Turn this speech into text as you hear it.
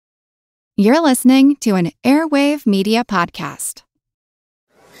You're listening to an Airwave Media Podcast.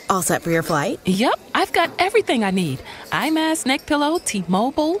 All set for your flight? Yep, I've got everything I need. Eye mask, neck pillow,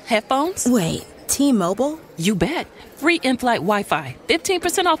 T-Mobile, headphones. Wait, T-Mobile? You bet. Free in-flight Wi-Fi.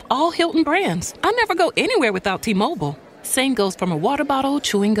 15% off all Hilton brands. I never go anywhere without T-Mobile. Same goes from a water bottle,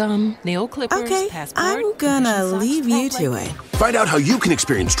 chewing gum, nail clippers, okay, passport. I'm gonna leave you to it. Find out how you can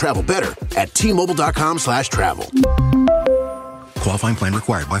experience travel better at T-Mobile.com/travel. Qualifying plan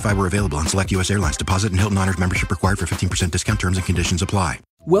required. Wi-Fi were available on select U.S. airlines. Deposit and Hilton Honors membership required for 15% discount. Terms and conditions apply.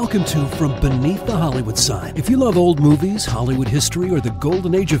 Welcome to From Beneath the Hollywood Sign. If you love old movies, Hollywood history, or the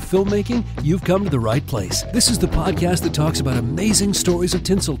golden age of filmmaking, you've come to the right place. This is the podcast that talks about amazing stories of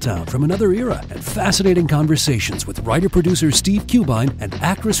Tinseltown from another era and fascinating conversations with writer-producer Steve Cubine and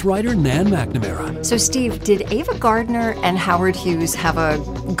actress-writer Nan McNamara. So, Steve, did Ava Gardner and Howard Hughes have a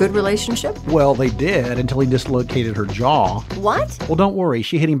good relationship? Well, they did until he dislocated her jaw. What? Well, don't worry.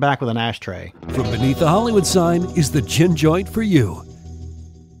 She hit him back with an ashtray. From Beneath the Hollywood Sign is the gin joint for you.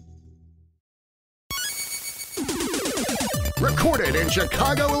 Recorded in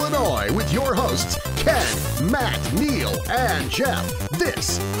Chicago, Illinois, with your hosts, Ken, Matt, Neal, and Jeff.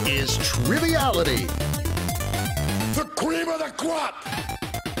 This is Triviality. The cream of the crop!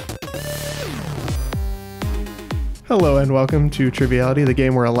 Hello and welcome to Triviality, the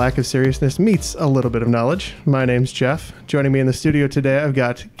game where a lack of seriousness meets a little bit of knowledge. My name's Jeff. Joining me in the studio today, I've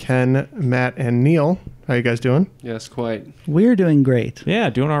got Ken, Matt, and Neal. How you guys doing? Yes, quite. We're doing great. Yeah,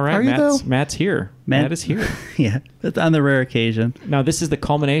 doing all right. Are you though? Matt's here. Matt is here. Yeah, that's on the rare occasion. Now, this is the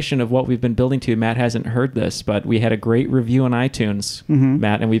culmination of what we've been building to. Matt hasn't heard this, but we had a great review on iTunes,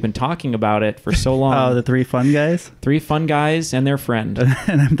 Matt, and we've been talking about it for so long. Oh, the three fun guys? Three fun guys and their friend.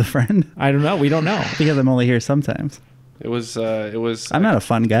 And I'm the friend? I don't know. We don't know. Because I'm only here sometimes. It was. I'm not a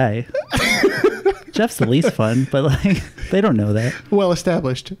fun guy. Jeff's the least fun, but like they don't know that. Well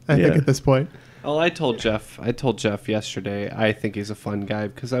established, I think, at this point. Well, I told Jeff yesterday I think he's a fun guy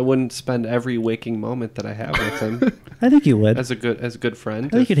because I wouldn't spend every waking moment that I have with him. I think you would. As a good friend. I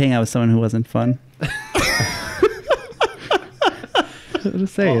think you'd hang out with someone who wasn't fun.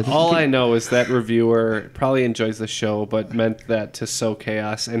 All I know is that reviewer probably enjoys the show, but meant that to sow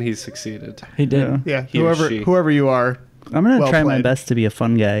chaos, and he succeeded. He did. Yeah, whoever you are. I'm going to try my best to be a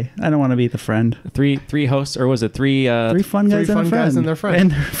fun guy. I don't want to be the friend. Three hosts, or was it three? Three fun guys and their friend.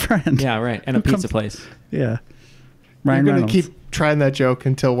 And their friend. Yeah, right. And a pizza place. Yeah. Ryan You're going to keep trying that joke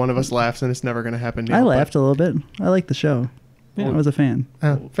until one of us laughs, and it's never going to happen. I laughed a little bit. I like the show. Yeah. I was a fan.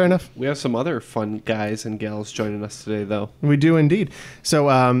 Fair enough. We have some other fun guys and gals joining us today, though. We do indeed.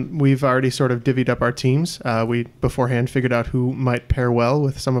 So we've already sort of divvied up our teams. We beforehand figured out who might pair well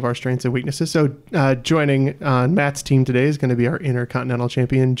with some of our strengths and weaknesses. So joining on Matt's team today is going to be our Intercontinental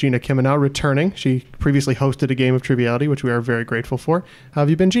Champion Gena Kimminau, returning. She previously hosted a game of Triviality, which we are very grateful for. How have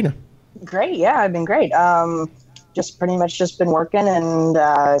you been, Gena? Great. Yeah, I've been great. Just pretty much just been working and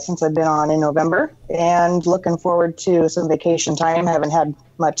since I've been on in November and looking forward to some vacation time. Haven't had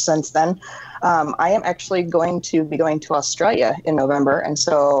much since then. I am actually going to be going to Australia in November, and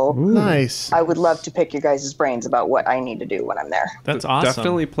so nice. I would love to pick your guys' brains about what I need to do when I'm there. That's awesome.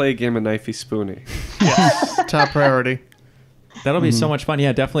 Definitely play a game of Knifey Spoony. Yes, top priority. That'll be so much fun.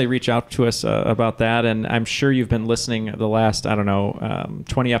 Yeah, definitely reach out to us about that. And I'm sure you've been listening the last,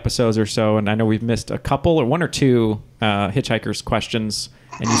 20 episodes or so. And I know we've missed a couple or one or two Hitchhiker's questions.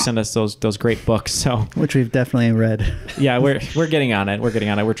 And you send us those great books. So which we've definitely read. Yeah, we're getting on it.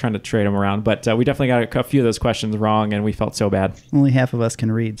 We're trying to trade them around. But we definitely got a few of those questions wrong, and we felt so bad. Only half of us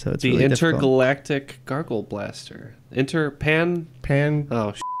can read, so it's really difficult. The Intergalactic Gargle Blaster. Pan.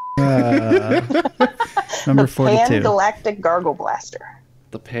 Oh, Number 42. Pan-Galactic Gargle Blaster.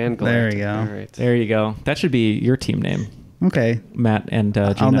 The Pan-Galactic. There you go. All right. There you go. That should be your team name. Okay. Matt and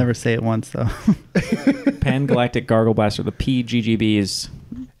Gena. I'll never say it once, though. Pan-Galactic Gargle Blaster, the PGGBs.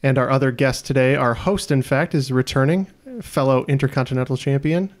 And our other guest today, our host, in fact, is returning, fellow Intercontinental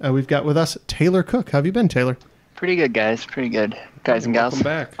Champion. We've got with us Taylor Cook. How have you been, Taylor? Pretty good, guys. Pretty good. Guys and gals.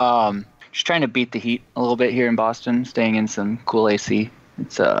 Welcome back. Just trying to beat the heat a little bit here in Boston, staying in some cool AC.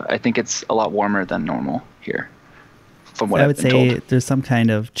 It's I think it's a lot warmer than normal here, from what I I've would been say told. there's some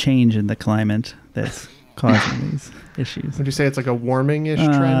kind of change in the climate that's causing these issues. Would you say it's like a warming-ish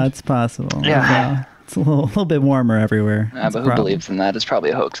trend? It's possible. Yeah. It's a little bit warmer everywhere. But who believes in that? It's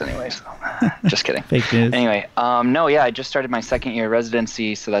probably a hoax anyway, so just kidding. Fake news. Anyway, I just started my second year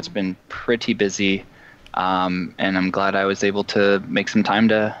residency, so that's been pretty busy, and I'm glad I was able to make some time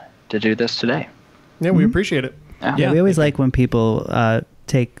to do this today. Yeah, we appreciate it. Yeah, we always like when people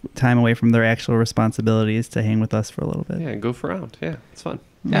take time away from their actual responsibilities to hang with us for a little bit. Yeah, and goof around. Yeah, it's fun.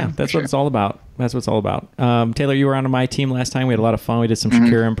 Yeah, that's what it's all about. That's what it's all about. Taylor, you were on my team last time. We had a lot of fun. We did some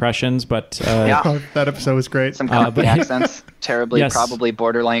Shakira impressions, but that episode was great. Some Cockney accents, terribly, probably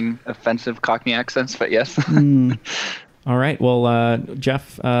borderline offensive Cockney accents, but yes. All right. Well,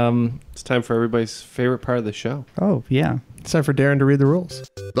 Jeff, it's time for everybody's favorite part of the show. Oh, yeah. It's time for Darren to read the rules.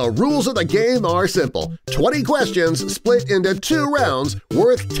 The rules of the game are simple. 20 questions split into 2 rounds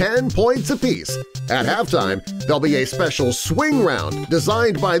worth 10 points apiece. At halftime, there'll be a special swing round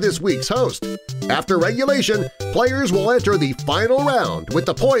designed by this week's host. After regulation, players will enter the final round with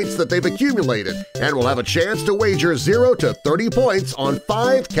the points that they've accumulated and will have a chance to wager 0 to 30 points on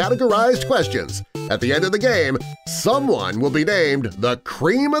 5 categorized questions. At the end of the game, someone will be named the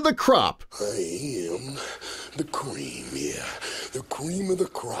cream of the crop. I am the cream, the cream of the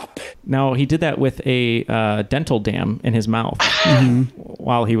crop. Now, he did that with a dental dam in his mouth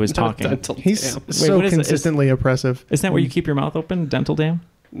while he was talking. He's so consistently oppressive. Isn't that where you keep your mouth open, dental dam?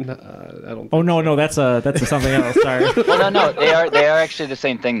 No, I don't. Oh, no, that's something else. Sorry. Well, no, they are actually the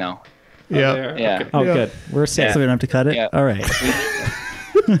same thing, though. Yeah. Yeah. Oh, good. We're safe. So we don't have to cut it? Yeah. All right.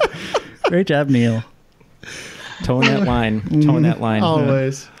 Great job, Neal. Towing that line.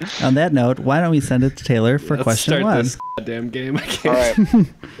 Always. On that note, why don't we send it to Taylor for question start 1? This goddamn game. I All can't. right.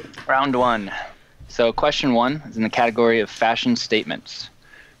 Round 1. So question 1 is in the category of fashion statements.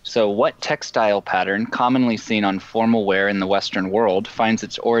 So what textile pattern commonly seen on formal wear in the Western world finds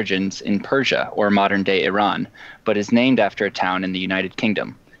its origins in Persia or modern-day Iran, but is named after a town in the United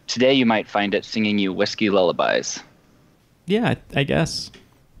Kingdom? Today you might find it singing you whiskey lullabies. Yeah, I guess.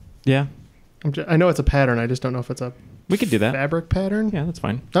 Yeah. I know it's a pattern. I just don't know if it's a We could do that. fabric pattern. Yeah, that's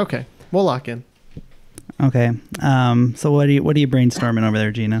fine. Okay. We'll lock in. Okay. So what are you brainstorming over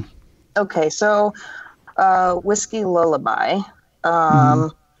there, Gena? Okay, so Whiskey Lullaby.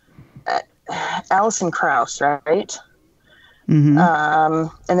 Alison Krauss, right? Mm-hmm.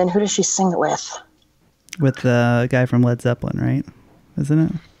 And then who does she sing it with? With the guy from Led Zeppelin, right? Isn't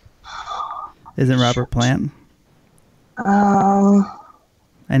it? Isn't Robert Plant?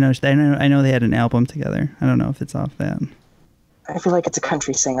 I know they had an album together. I don't know if it's off that. I feel like it's a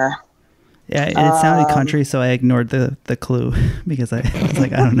country singer. Yeah, it sounded country, so I ignored the clue because I was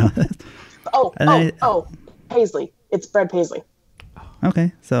like, I don't know this. Paisley. It's Brad Paisley.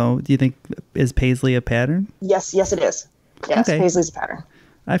 Okay, so do you think, is Paisley a pattern? Yes, it is. Yes, Okay. Paisley's a pattern.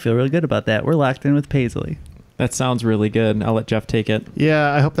 I feel really good about that. We're locked in with Paisley. That sounds really good. I'll let Jeff take it.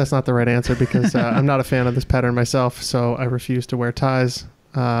 Yeah, I hope that's not the right answer because I'm not a fan of this pattern myself, so I refuse to wear ties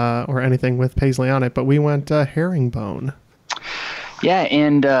or anything with Paisley on it. But we went herringbone. Yeah,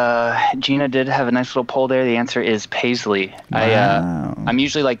 and Gena did have a nice little poll there. The answer is Paisley. Wow. I'm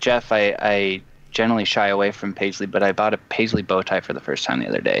usually like Jeff. I generally shy away from Paisley, but I bought a Paisley bow tie for the first time the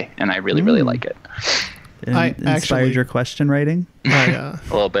other day, and I really, really like it. Inspired your question writing? A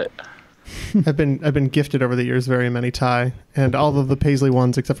little bit. I've been gifted over the years very many tie, and all of the Paisley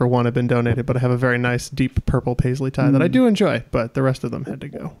ones except for one have been donated, but I have a very nice deep purple Paisley tie that I do enjoy, but the rest of them had to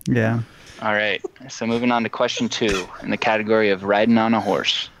go. Yeah. All right, so moving on to question 2 in the category of riding on a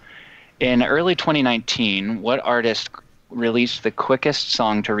horse. In early 2019, what artist released the quickest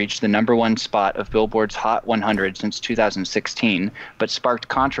song to reach the #1 spot of Billboard's Hot 100 since 2016, but sparked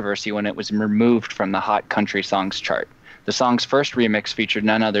controversy when it was removed from the Hot Country Songs chart? The song's first remix featured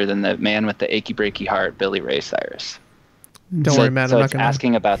none other than the man with the achy breaky heart, Billy Ray Cyrus. Don't worry, Matt. So I'm not it's going to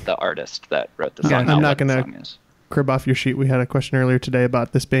asking about the artist that wrote the song. I'm not going to crib off your sheet. We had a question earlier today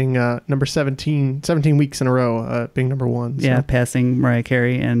about this being number 17 weeks in a row, being #1. So. Yeah, passing Mariah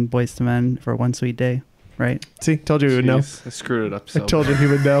Carey and Boyz II Men for One Sweet Day, right? See, told you he would know. I screwed it up. I told you he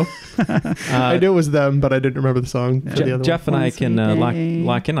would know. I knew it was them, but I didn't remember the song. For the other Jeff one. and I can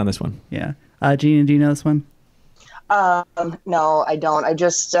lock in on this one. Yeah. Gena, do you know this one? No, I don't. I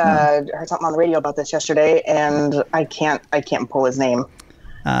just heard something on the radio about this yesterday, and I can't pull his name.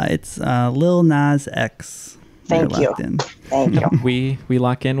 It's Lil Nas X. Thank you. Thank you. We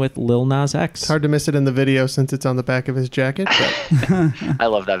lock in with Lil Nas X. It's hard to miss it in the video since it's on the back of his jacket. But I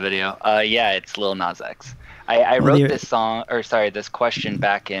love that video. Yeah, it's Lil Nas X. I wrote this question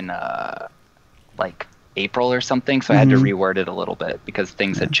back in like April or something, so I had to reword it a little bit because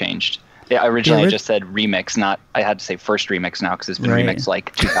things had changed. Yeah, originally I just said remix, I had to say first remix now because it's been remixed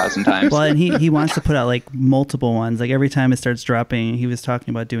like 2,000 times. Well, and he wants to put out like multiple ones. Like every time it starts dropping, he was talking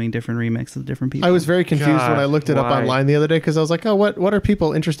about doing different remixes of different people. I was very confused when I looked it up online the other day because I was like, oh, what are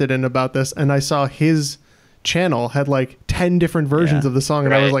people interested in about this? And I saw his channel had like 10 different versions of the song,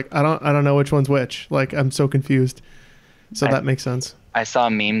 and I was like, I don't know which one's which. Like, I'm so confused. So that makes sense. I saw a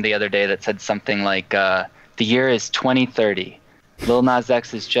meme the other day that said something like, the year is 2030. Lil Nas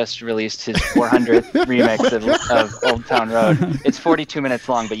X has just released his 400th remix of Old Town Road. It's 42 minutes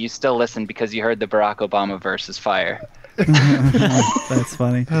long, but you still listen because you heard the Barack Obama verse is fire. That's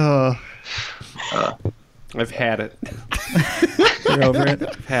funny. I've had it. You're over it?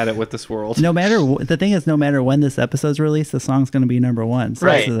 I've had it with this world. The thing is, no matter when this episode's released, the song's going to be number one. So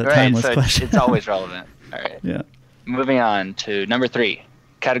Right, this is a right. timeless So question. it's always relevant. All right. Yeah. Moving on to number 3.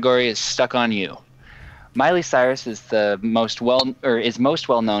 Category is Stuck on You. Miley Cyrus is most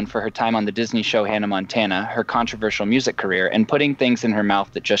well known for her time on the Disney show Hannah Montana, her controversial music career, and putting things in her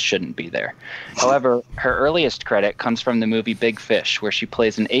mouth that just shouldn't be there. However, her earliest credit comes from the movie Big Fish, where she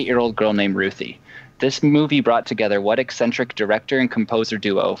plays an 8-year-old girl named Ruthie. This movie brought together what eccentric director and composer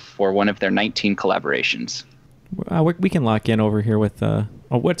duo for one of their 19 collaborations? We can lock in over here with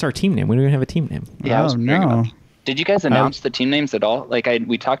what's our team name? We don't even have a team name. Yeah, I was wondering about that. Did you guys announce the team names at all?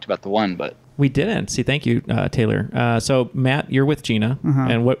 We talked about the one, but we didn't. See, thank you, Taylor. So Matt, you're with Gena,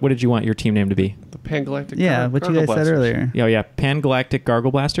 and what did you want your team name to be? The Pan-Galactic. What you guys said earlier. Oh yeah, Pan-Galactic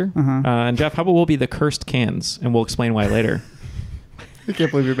Gargle Blaster. And Jeff, how about we'll be the Cursed Cans, and we'll explain why later. I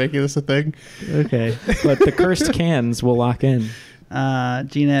can't believe you're making this a thing. Okay, but the Cursed Cans will lock in.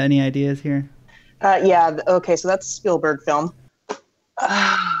 Gena, any ideas here? Okay, so that's a Spielberg film.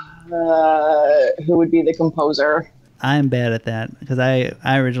 Who would be the composer? I'm bad at that because I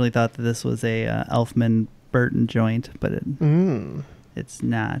originally thought that this was a Elfman Burton joint, but it's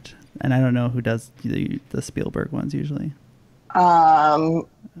not. And I don't know who does the Spielberg ones usually.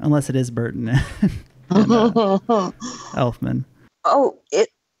 Unless it is Burton and Elfman. Oh,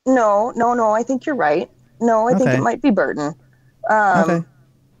 no. I think you're right. No, I think it might be Burton. Okay.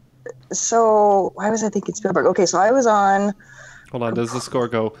 So why was I thinking Spielberg? Okay, so I was on. Hold on, does the score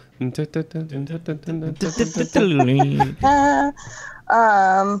go? Sorry,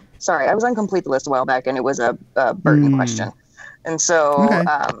 I was on Complete the List a while back, and it was a Burton question. And so,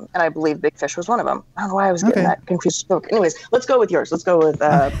 and I believe Big Fish was one of them. I don't know why I was getting that confused. Anyways, let's go with yours. Let's go with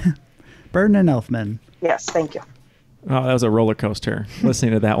Burton and Elfman. Yes, thank you. Oh, that was a roller coaster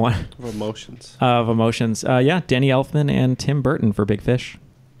listening to that one. Of emotions. Yeah, Danny Elfman and Tim Burton for Big Fish.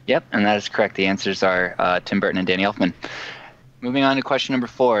 Yep, and that is correct. The answers are Tim Burton and Danny Elfman. Moving on to question number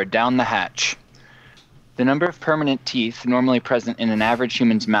 4, down the hatch. The number of permanent teeth normally present in an average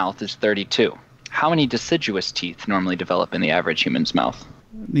human's mouth is 32. How many deciduous teeth normally develop in the average human's mouth?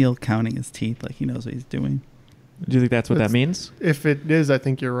 Neal counting his teeth like he knows what he's doing. Do you think that's what that means? If it is, I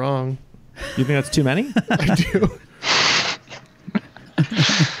think you're wrong. You think that's too many? I do.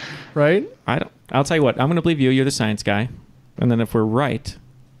 Right? I'll tell you what. I'm going to believe you. You're the science guy. And then if we're right,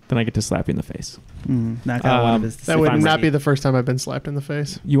 then I get to slap you in the face. That would not be the first time I've been slapped in the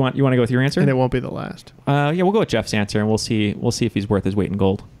face. You want to go with your answer? And it won't be the last. Yeah, we'll go with Jeff's answer, and we'll see if he's worth his weight in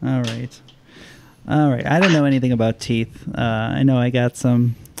gold. All right. I don't know anything about teeth. I know I got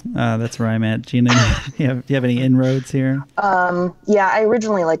some. That's where I'm at. Gena, do you have any inroads here? I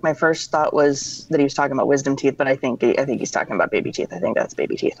originally, my first thought was that he was talking about wisdom teeth, but I think he's talking about baby teeth. I think that's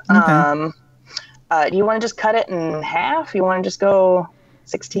baby teeth. Okay. Do you want to just cut it in half? You want to just go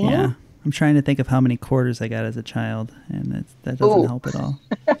 16? Yeah. I'm trying to think of how many quarters I got as a child, and that doesn't help at all.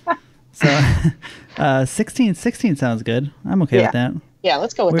 So 16 sounds good. I'm okay with that. Yeah,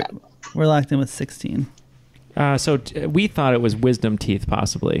 let's go with that. We're locked in with 16. We thought it was wisdom teeth,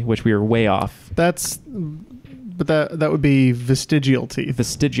 possibly, which we were way off. But that would be vestigial teeth.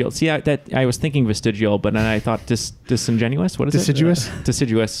 Vestigial. See, I was thinking vestigial, but then I thought disingenuous. What is deciduous? it?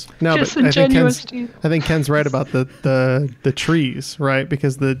 Deciduous. No, but I think Ken's right about the trees, right?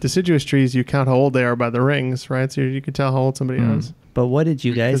 Because the deciduous trees, you count how old they are by the rings, right? So you can tell how old somebody is. But what did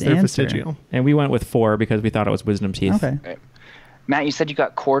you guys answer? Vestigial. And we went with 4 because we thought it was wisdom teeth. Okay. Right. Matt, you said you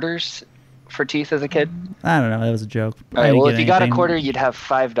got quarters for teeth as a kid? I don't know. That was a joke. All right, well, if you got a quarter, you'd have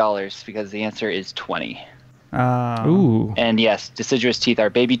 $5 because the answer is 20. Ooh. And yes, deciduous teeth are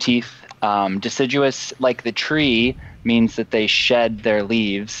baby teeth. Deciduous, like the tree, means that they shed their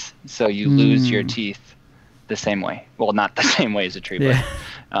leaves, so you lose your teeth the same way. Well, not the same way as a tree, but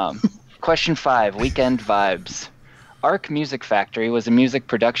question 5, weekend vibes. Arc Music Factory was a music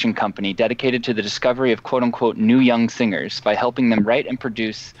production company dedicated to the discovery of quote-unquote new young singers by helping them write and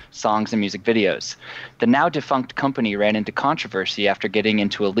produce songs and music videos. The now defunct company ran into controversy after getting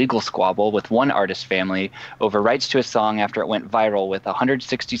into a legal squabble with one artist family over rights to a song after it went viral with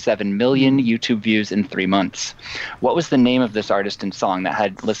 167 million YouTube views in 3 months. What was the name of this artist and song that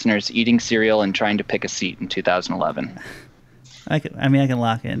had listeners eating cereal and trying to pick a seat in 2011? I can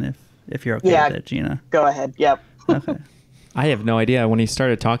lock in if you're okay with it, Gena. Go ahead. Yep. Okay. I have no idea. When he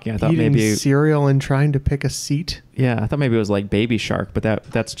started talking, I thought Eating maybe cereal and trying to pick a seat. Yeah, I thought maybe it was like Baby Shark, but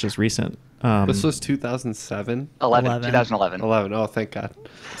that's just recent. This was 2007? 2011. 11. Oh, thank God.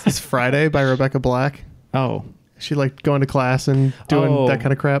 It's Friday by Rebecca Black. Oh. She like going to class and doing that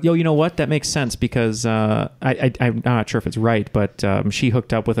kind of crap. Yo, you know what? That makes sense because I'm not sure if it's right, but she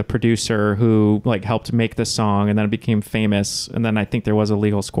hooked up with a producer who like helped make the song, and then it became famous. And then I think there was a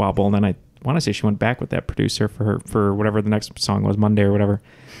legal squabble, and then I want to say she went back with that producer for whatever the next song was, Monday or whatever.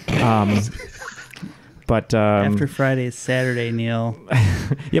 But after Friday is Saturday, Neal.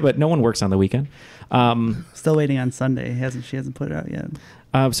 Yeah, but no one works on the weekend. Still waiting on Sunday. She hasn't put it out yet.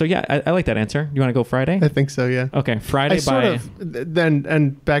 So yeah, I like that answer. You want to go Friday? I think so. Yeah. Okay, Friday. Then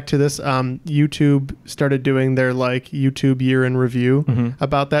and back to this. YouTube started doing their like YouTube year in review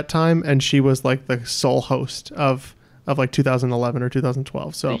about that time, and she was like the sole host of like 2011 or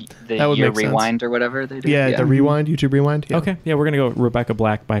 2012. So the that would year make sense. rewind or whatever they do. Yeah, the rewind, YouTube rewind. Yeah. Okay, yeah, we're gonna go Rebecca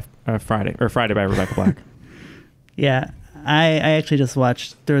Black by Friday by Rebecca Black. Yeah, I actually just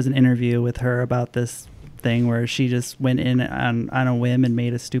watched. There was an interview with her about this thing where she just went in on a whim and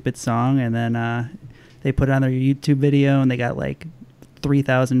made a stupid song, and then they put it on their YouTube video, and they got like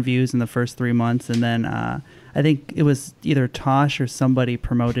 3,000 views in the first 3 months, and then I think it was either Tosh or somebody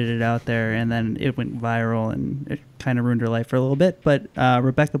promoted it out there, and then it went viral, and it kind of ruined her life for a little bit. But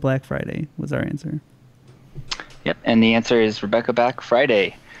Rebecca Black Friday was our answer. Yep, and the answer is Rebecca Black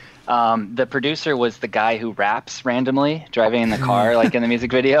Friday. The producer was the guy who raps randomly driving in the car, like in the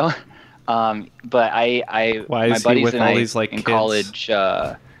music video. But my buddies and I in college,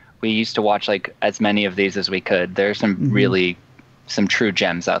 we used to watch like as many of these as we could. There's some true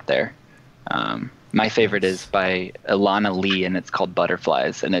gems out there. My favorite is by Ilana Lee, and it's called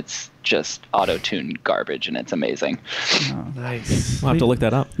Butterflies, and it's just auto-tuned garbage, and it's amazing. Oh, nice. We'll have to look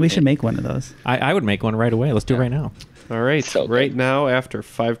that up. We should make one of those. I would make one right away. Let's do it right now. All right. So right now, after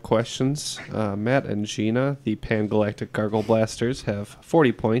 5 questions, Matt and Gena, the Pan-Galactic Gargle Blasters, have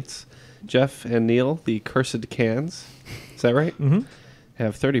 40 points. Jeff and Neal, the Cursed Cans, is that right? Mm-hmm.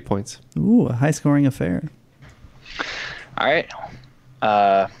 Have 30 points. Ooh, a high-scoring affair. All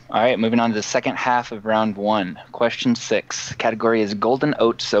right, moving on to the second half of round 1. Question 6. Category is Golden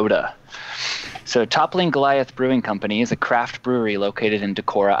Oat Soda. So Toppling Goliath Brewing Company is a craft brewery located in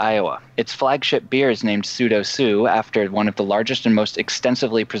Decorah, Iowa. Its flagship beer is named Pseudo Sue after one of the largest and most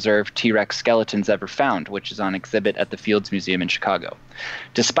extensively preserved T-Rex skeletons ever found, which is on exhibit at the Fields Museum in Chicago.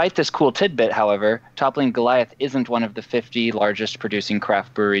 Despite this cool tidbit, however, Toppling Goliath isn't one of the 50 largest producing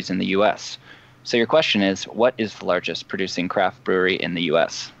craft breweries in the U.S. So your question is, what is the largest producing craft brewery in the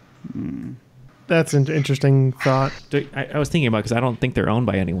U.S.? That's an interesting thought. I was thinking about it because I don't think they're owned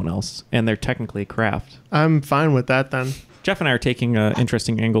by anyone else, and they're technically craft. I'm fine with that then. Jeff and I are taking an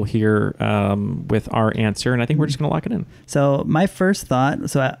interesting angle here with our answer, and I think we're just going to lock it in. So my first thought,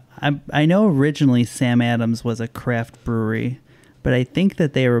 I know originally Sam Adams was a craft brewery, but I think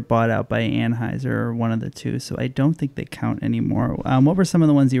that they were bought out by Anheuser or one of the two, so I don't think they count anymore. What were some of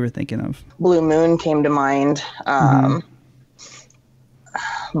the ones you were thinking of? Blue Moon came to mind.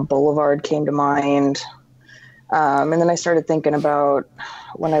 Boulevard came to mind. And then I started thinking about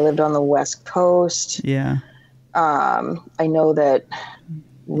when I lived on the West Coast. Yeah. I know that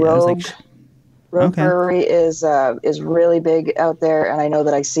Rogue Brewery is really big out there, and I know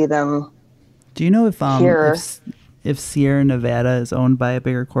that I see them. Do you know here. if Sierra Nevada is owned by a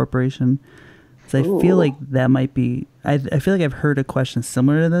bigger corporation? Because I feel like that might be. I feel like I've heard a question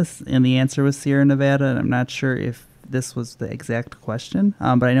similar to this, and the answer was Sierra Nevada, and I'm not sure if this was the exact question.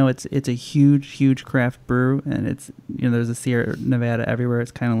 But I know it's a huge craft brew, and it's there's a Sierra Nevada everywhere.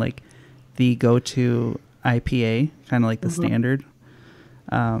 It's kind of like the go-to IPA, kind of like the standard.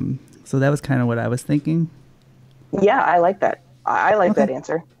 So that was kind of what I was thinking. Yeah, I like that. I like that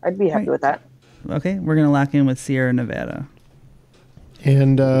answer. I'd be happy with that. Okay, we're going to lock in with Sierra Nevada.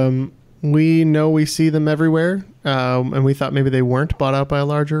 And we know we see them everywhere, and we thought maybe they weren't bought out by a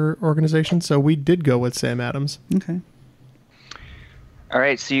larger organization, so we did go with Sam Adams. Okay. All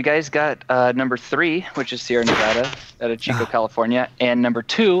right, so you guys got number 3, which is Sierra Nevada out of Chico, California, and number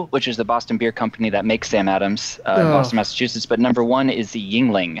 2, which is the Boston Beer Company that makes Sam Adams in Boston, Massachusetts, but number 1 is the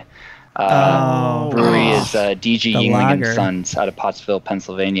Yuengling. Brewery is DG Yuengling and Sons out of Pottsville,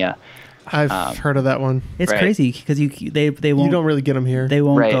 Pennsylvania. I've heard of that one. It's crazy because they won't. You don't really get them here. They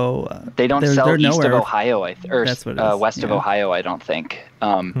won't go. They don't sell east nowhere. of Ohio, or That's what it is. west of Ohio. I don't think.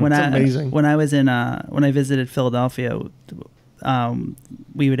 It's amazing. When I was when I visited Philadelphia,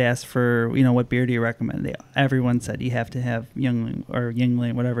 we would ask for what beer do you recommend? Everyone said you have to have Yuengling or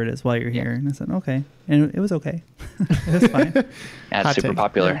Yuengling, whatever it is, while you're here. And I said okay, and it was okay. It was fine. Yeah, it's super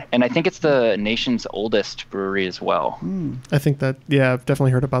popular, and I think it's the nation's oldest brewery as well. I think that I've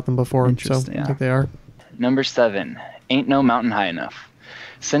definitely heard about them before, so I think they are. Number 7, Ain't No Mountain High Enough.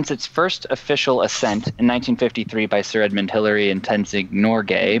 Since its first official ascent in 1953 by Sir Edmund Hillary and Tenzing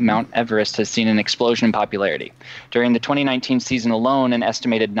Norgay, Mount Everest has seen an explosion in popularity. During the 2019 season alone, an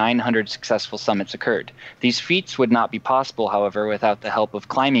estimated 900 successful summits occurred. These feats would not be possible, however, without the help of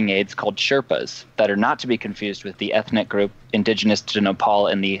climbing aids called Sherpas, that are not to be confused with the ethnic group indigenous to Nepal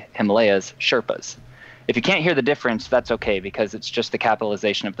and the Himalayas, Sherpas. If you can't hear the difference, that's okay, because it's just the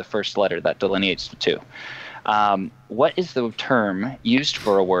capitalization of the first letter that delineates the two. What is the term used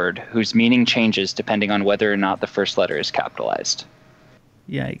for a word whose meaning changes depending on whether or not the first letter is capitalized?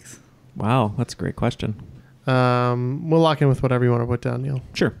 Yikes. Wow, that's a great question. We'll lock in with whatever you want to put down, Neil.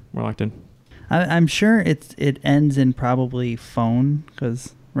 Sure, we're locked in. I'm sure it ends in probably phone,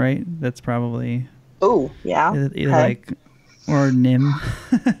 because, right? That's probably... Oh, yeah. Either like... Or nim.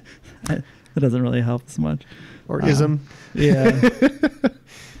 That doesn't really help as much. Or ism. Yeah.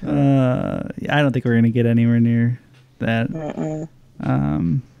 I don't think we're going to get anywhere near that.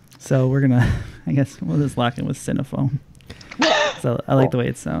 So we're going to, I guess we'll just lock in with Cinephone. So I like the way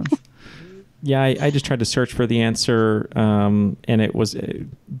it sounds. Yeah, I just tried to search for the answer, and it was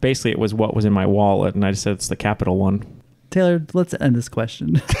basically what was in my wallet, and I just said it's the capital one. Taylor, let's end this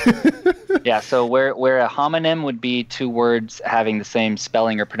question. Yeah, so where a homonym would be two words having the same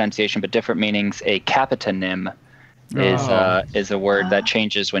spelling or pronunciation but different meanings, a capitonym is a word that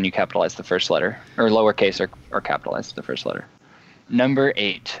changes when you capitalize the first letter, or lowercase or capitalize the first letter. Number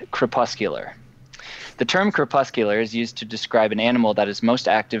 8, crepuscular. The term crepuscular is used to describe an animal that is most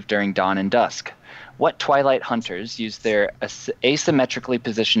active during dawn and dusk. What twilight hunters use their asymmetrically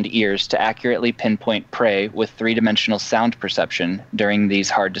positioned ears to accurately pinpoint prey with three-dimensional sound perception during these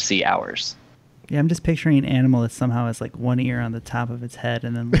hard-to-see hours? Yeah, I'm just picturing an animal that somehow has like one ear on the top of its head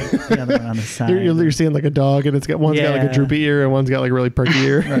and then like the other one on the side. You're seeing like a dog, and one's got like a droopy ear and one's got like a really perky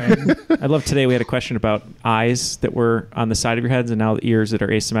ear. Right. I love today we had a question about eyes that were on the side of your heads and now ears that are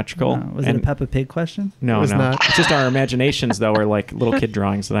asymmetrical. Was it a Peppa Pig question? No, It was not. It's just our imaginations, though, are like little kid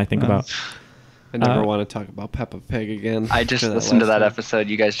drawings that I think about. I never want to talk about Peppa Pig again. I just listened to that episode.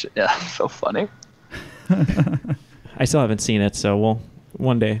 You guys, so funny. I still haven't seen it, so we'll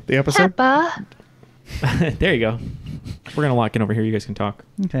one day. The episode? Peppa. There you go. We're going to lock in over here. You guys can talk.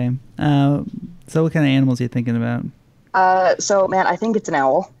 Okay. So what kind of animals are you thinking about? So, man, I think it's an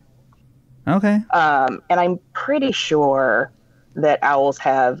owl. Okay. And I'm pretty sure that owls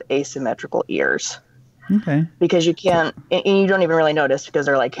have asymmetrical ears. Okay. Because you can't, and you don't even really notice because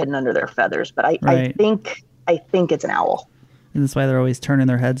they're like hidden under their feathers. But I think it's an owl. And that's why they're always turning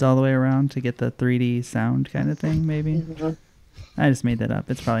their heads all the way around to get the 3D sound kind of thing, maybe? Mm-hmm. I just made that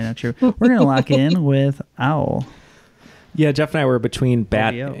up. It's probably not true. We're going to lock in with owl. Yeah, Jeff and I were between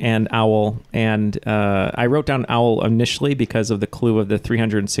bat and owl, and I wrote down owl initially because of the clue of the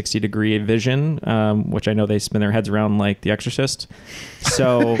 360-degree vision, which I know they spin their heads around like The Exorcist.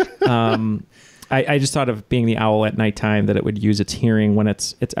 So I just thought of being the owl at nighttime, that it would use its hearing when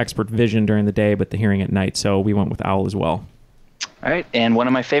it's expert vision during the day, but the hearing at night. So we went with owl as well. All right, and one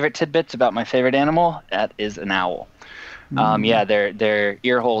of my favorite tidbits about my favorite animal, that is an owl. Yeah, their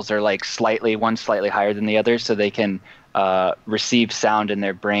ear holes are like slightly higher than the other, so they can receive sound in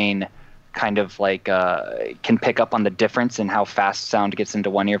their brain, kind of like can pick up on the difference in how fast sound gets into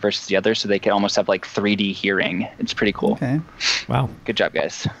one ear versus the other, so they can almost have like 3D hearing. It's pretty cool. Okay. Wow. Good job,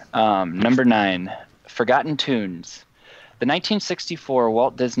 guys. Number 9, Forgotten Tunes. The 1964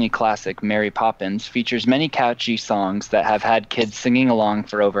 Walt Disney classic Mary Poppins features many catchy songs that have had kids singing along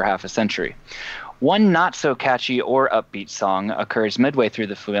for over half a century. One not-so-catchy or upbeat song occurs midway through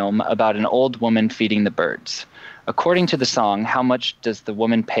the film about an old woman feeding the birds. According to the song, how much does the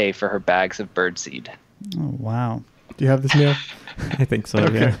woman pay for her bags of birdseed? Oh, wow. Do you have this, Neil? I think so,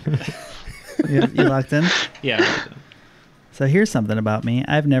 Okay. yeah. You locked in? Yeah. So here's something about me.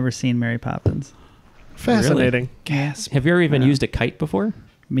 I've never seen Mary Poppins. Fascinating. Really? Gasp. Have you ever even used a kite before?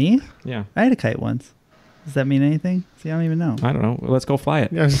 Me? Yeah. I had a kite once. Does that mean anything? See, I don't even know. I don't know. Well, let's go fly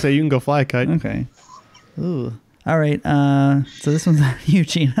it. I was going to say, you can go fly a kite. Okay. Ooh. All right. So this one's on you,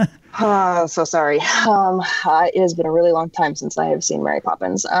 Gena. So sorry. It has been a really long time since I have seen Mary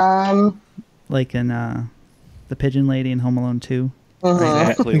Poppins. Like in The Pigeon Lady in Home Alone 2.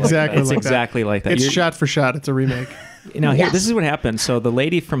 Exactly. Exactly. It's like exactly like that. It's shot for shot. It's a remake. Now, here, this is what happened. So the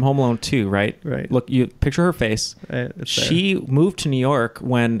lady from Home Alone 2, right? Right. Look, you picture her face. She moved to New York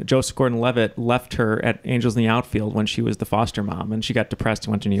when Joseph Gordon-Levitt left her at Angels in the Outfield when she was the foster mom, and she got depressed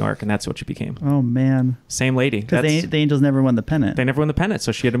and went to New York, and that's what she became. Oh, man. Same lady. Because the Angels never won the pennant. They never won the pennant,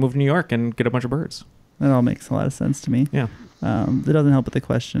 so she had to move to New York and get a bunch of birds. That all makes a lot of sense to me. Yeah. That doesn't help with the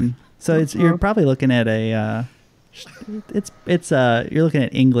question. So you're probably looking at a... you're looking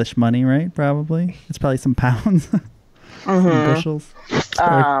at English money, right? Probably. It's probably some pounds. Bushels.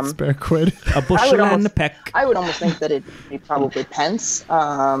 Spare quid. A bushel and a peck. I would almost think that it'd be probably pence.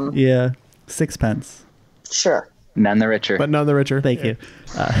 Yeah, 6 pence. Sure. None the richer. But none the richer. Thank you.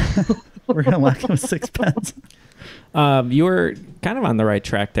 We're gonna lock in with 6 pence. You were kind of on the right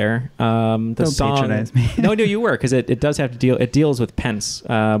track there. The Don't song, patronize me. no, you were, because it does have to deal. It deals with pence,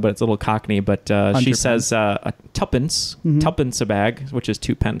 but it's a little Cockney. But she says a tuppence, tuppence a bag, which is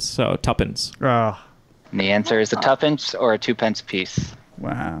 2 pence. So tuppence. Oh. And the answer is a tuppence or a 2 pence piece.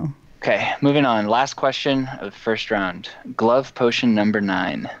 Wow. Okay, moving on. Last question of the first round. Glove potion number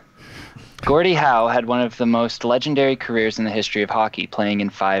 9. Gordie Howe had one of the most legendary careers in the history of hockey, playing in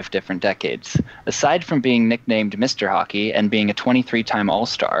 5 different decades. Aside from being nicknamed Mr. Hockey and being a 23-time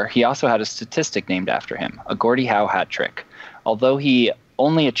All-Star, he also had a statistic named after him, a Gordie Howe hat trick. Although he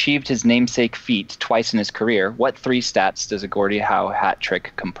only achieved his namesake feat twice in his career, what 3 stats does a Gordie Howe hat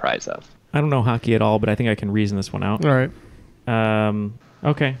trick comprise of? I don't know hockey at all, but I think I can reason this one out. All right.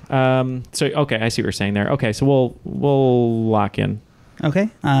 Okay. Okay, I see what you're saying there. Okay, so we'll lock in. Okay.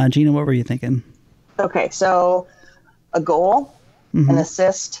 Gena, what were you thinking? Okay, so a goal, an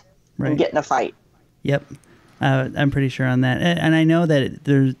assist, and get in a fight. Yep. I'm pretty sure on that. And I know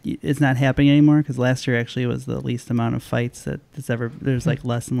that it's not happening anymore, because last year actually was the least amount of fights that there's like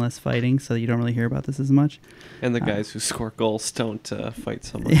less and less fighting, so you don't really hear about this as much. And the guys who score goals don't fight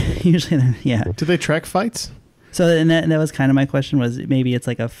someone. Usually, yeah. Do they track fights? So and that was kind of my question, was maybe it's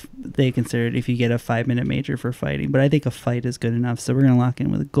like they considered if you get a 5-minute major for fighting, but I think a fight is good enough. So we're going to lock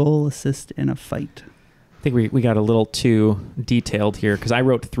in with a goal, assist, and a fight. I think we got a little too detailed here, because I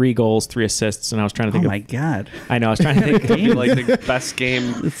wrote 3 goals, 3 assists, and I was trying to think Oh my God. I know, I was trying to think. It could be like the best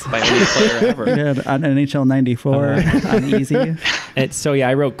game by any player ever. Yeah, on NHL 94 on easy.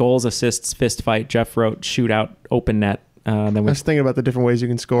 I wrote goals, assists, fist fight. Jeff wrote shootout, open net. Then I was thinking about the different ways you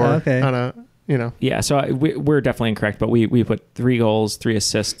can score on a, Yeah, so we're definitely incorrect, but we put 3 goals, 3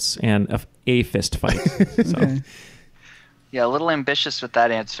 assists, and a fist fight. So. Okay. Yeah, a little ambitious with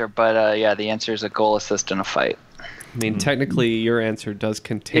that answer, but the answer is a goal, assist, and a fight. I mean, technically, your answer does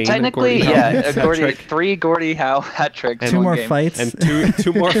contain technically, a Gordie Howe 3 Gordie Howe hat tricks. 2 more fights. And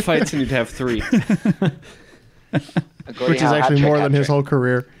two more fights, and you'd have 3. Which is actually more than his whole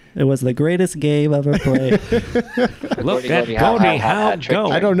career. It was the greatest game ever played. Look at Gordie Howe go.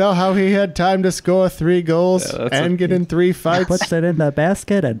 I don't know how he had time to score 3 goals and get in 3 fights. Puts it in the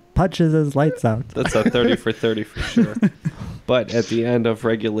basket and punches his lights out. That's a 30 for 30 for sure. But at the end of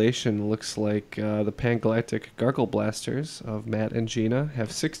regulation, looks like the Pan-Galactic Gargle Blasters of Matt and Gena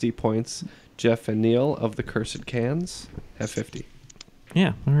have 60 points. Jeff and Neal of the Cursed Cans have 50.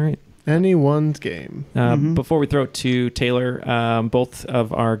 Yeah, all right. Anyone's game. Before we throw it to Taylor, both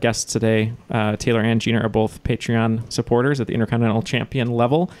of our guests today, Taylor and Gena, are both Patreon supporters at the Intercontinental Champion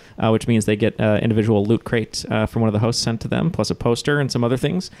level, which means they get individual loot crate from one of the hosts sent to them, plus a poster and some other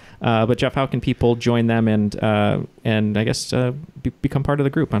things. But Jeff, how can people join them and I guess become part of the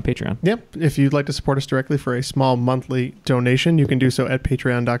group on Patreon? Yep. If you'd like to support us directly for a small monthly donation, you can do so at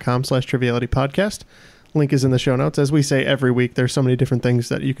patreon.com/trivialitypodcast. Link is in the show notes. As we say every week, there's so many different things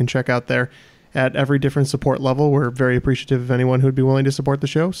that you can check out there at every different support level. We're very appreciative of anyone who'd be willing to support the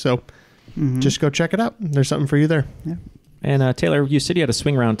show. So just go check it out. There's something for you there. Yeah. And Taylor, you said you had a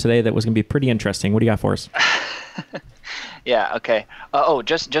swing round today that was going to be pretty interesting. What do you got for us? Yeah, okay.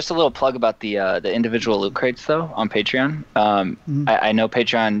 Just a little plug about the individual loot crates, though, on Patreon. I know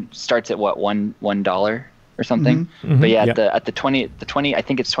Patreon starts at, what, $1 or something. But yeah, at the 20, I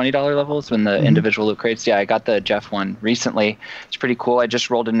think it's $20 levels when the individual loot crates. Yeah, I got the Jeff one recently. It's pretty cool. I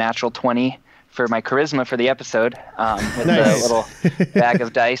just rolled a natural 20 for my charisma for the episode with a little bag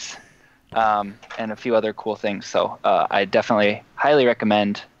of dice and a few other cool things. So I definitely highly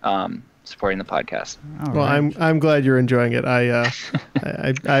recommend supporting the podcast. Well, I'm glad you're enjoying it.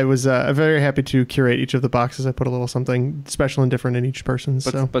 I was very happy to curate each of the boxes. I put a little something special and different in each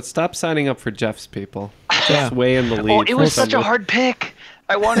person's. But stop signing up for Jeff's, people. Jeff's way in the lead. Oh, it was such a hard pick.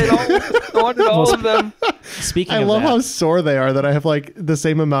 I wanted all of them. Speaking I of love that, how sore they are that I have like the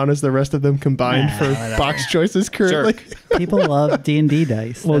same amount as the rest of them combined for box choices currently. People love D&D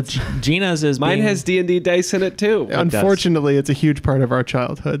dice. Well, Gena's is Mine has D&D dice in it too. Unfortunately, it's a huge part of our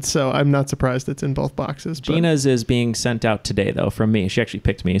childhood, so I'm not surprised it's in both boxes. Gena's is being sent out today, though, from me. She actually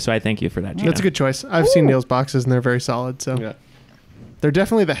picked me, so I thank you for that, Gena. That's a good choice. I've seen Neal's boxes, and they're very solid. So they're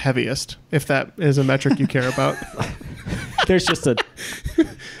definitely the heaviest, if that is a metric you care about. There's just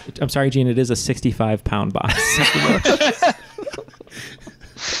I'm sorry, Gena, it is a 65-pound box.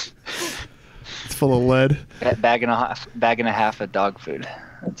 It's full of lead. Bag and a half of dog food.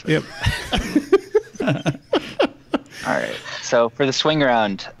 Yep. All right. So for the swing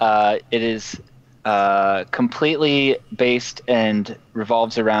round, it is completely based and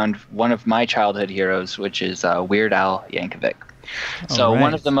revolves around one of my childhood heroes, which is Weird Al Yankovic. So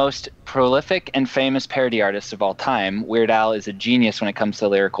one of the most prolific and famous parody artists of all time, Weird Al is a genius when it comes to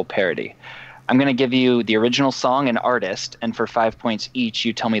lyrical parody. I'm going to give you the original song and artist, and for 5 points each,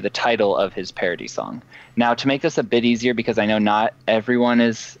 you tell me the title of his parody song. Now, to make this a bit easier, because I know not everyone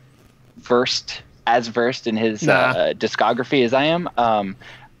is versed in his discography as I am,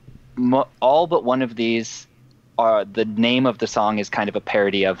 all but one of these are the name of the song is kind of a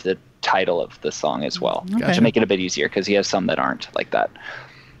parody of the title of the song as well, to make it a bit easier, because he has some that aren't like that.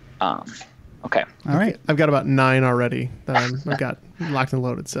 Okay. All right. I've got about 9 already that I've got locked and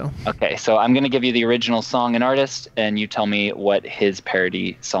loaded. So. Okay, so I'm going to give you the original song and artist, and you tell me what his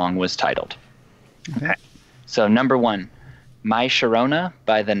parody song was titled. Okay. So number 1, My Sharona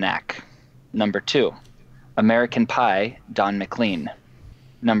by The Knack. Number 2, American Pie, Don McLean.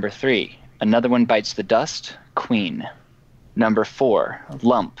 Number 3, Another One Bites the Dust, Queen. Number 4,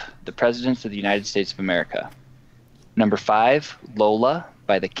 Lump, The Presidents of the United States of America. Number 5, Lola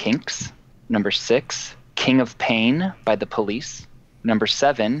by The Kinks. Number 6, King of Pain by The Police. Number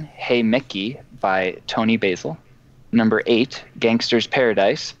 7, Hey Mickey by Tony Basil. Number 8, Gangster's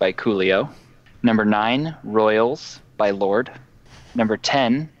Paradise by Coolio. Number 9, Royals by Lorde. Number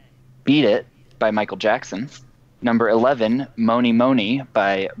 10, Beat It by Michael Jackson. Number 11, Moni Moni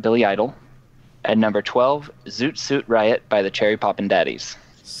by Billy Idol. And number 12, Zoot Suit Riot by the Cherry Poppin' Daddies.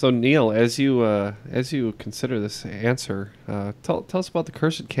 So Neal, as you consider this answer, tell us about the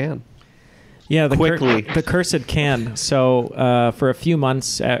cursed can. Yeah, Quickly. The cursed can. So for a few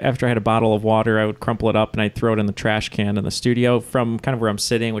months after I had a bottle of water, I would crumple it up and I'd throw it in the trash can in the studio from kind of where I'm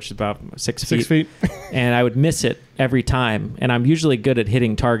sitting, which is about 6 feet. 6 feet. And I would miss it every time. And I'm usually good at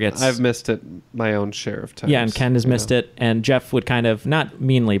hitting targets. I've missed it my own share of times. Yeah, and Ken has missed it. And Jeff would kind of, not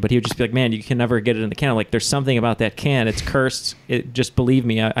meanly, but he would just be like, man, you can never get it in the can. I'm like, there's something about that can. It's cursed. Just believe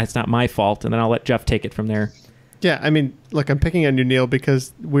me, it's not my fault. And then I'll let Jeff take it from there. Yeah, I mean, look, I'm picking on you, Neal,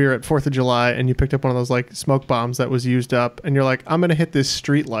 because we were at 4th of July and you picked up one of those like smoke bombs that was used up, and you're like, I'm going to hit this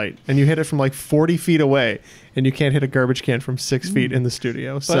street light, and you hit it from like 40 feet away, and you can't hit a garbage can from 6 feet in the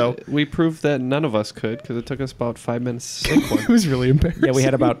studio. But so we proved that none of us could, because it took us about 5 minutes to sink one. It was really embarrassing. Yeah, we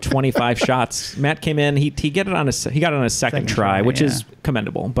had about 25 shots. Matt came in, he got it on a second try, which is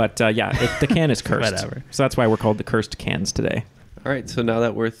commendable. But the can is cursed. Whatever. So that's why we're called the cursed cans today. All right, so now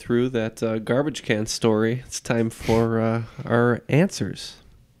that we're through that garbage can story, it's time for our answers.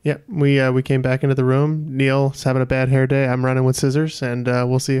 Yeah, we came back into the room. Neal's having a bad hair day. I'm running with scissors, and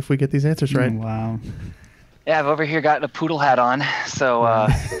we'll see if we get these answers right. Wow. Yeah, I've over here got a poodle hat on, so...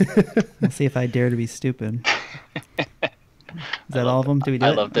 We'll see if I dare to be stupid. Is that all of them? Do we do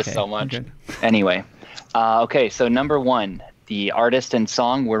I it? love this Okay, so much. good. Anyway, okay, so number 1, the artist and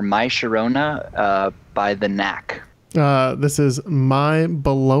song were My Sharona by The Knack. This is My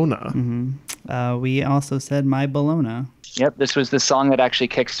Bologna. Mm-hmm. We also said My Bologna. Yep, this was the song that actually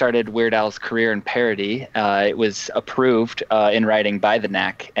kickstarted Weird Al's career in parody. It was approved in writing by The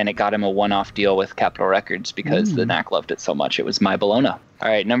Knack, and it got him a one-off deal with Capitol Records because The Knack loved it so much. It was My Bologna. All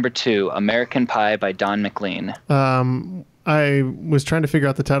right, number 2, American Pie by Don McLean. I was trying to figure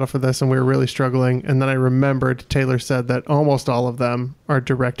out the title for this, and we were really struggling, and then I remembered Taylor said that almost all of them are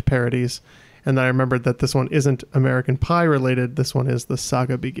direct parodies. And then I remembered that this one isn't American Pie related. This one is The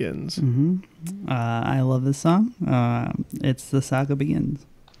Saga Begins. Mm-hmm. I love this song. It's The Saga Begins.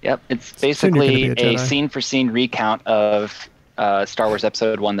 Yep, it's basically a scene-for-scene recount of Star Wars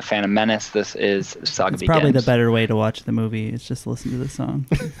Episode 1, The Phantom Menace. This is Saga Begins. It's probably the better way to watch the movie. It's just listen to the song.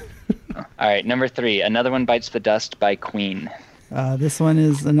 All right, number 3, Another One Bites the Dust by Queen. This one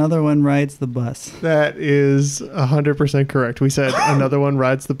is Another One Rides the Bus. That is 100% correct. We said Another One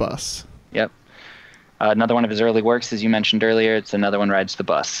Rides the Bus. Yep. Another one of his early works, as you mentioned earlier, it's Another One Rides the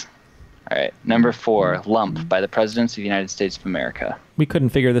Bus. All right. Number 4, Lump by the Presidents of the United States of America. We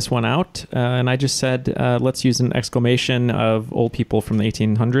couldn't figure this one out, and I just said, let's use an exclamation of old people from the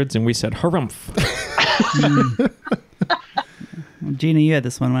 1800s, and we said, harumph. Gena, you had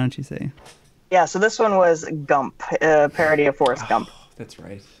this one. Why don't you say? Yeah, so this one was Gump, parody of Forrest Gump. That's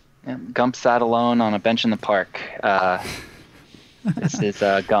right. Yeah, Gump sat alone on a bench in the park. This is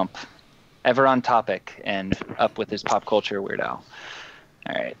Gump. Ever on topic and up with his pop culture Weird Al.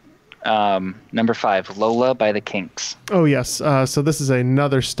 All right. Number 5, Lola by the Kinks. Oh, yes. So this is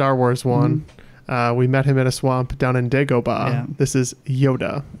another Star Wars one. We met him in a swamp down in Dagobah. Yeah. This is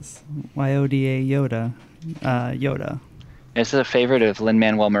Yoda. Yoda. Yoda. This is a favorite of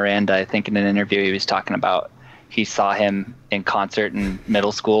Lin-Manuel Miranda. I think in an interview he was talking about he saw him in concert in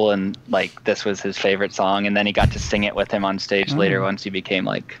middle school, and like this was his favorite song, and then he got to sing it with him on stage later once he became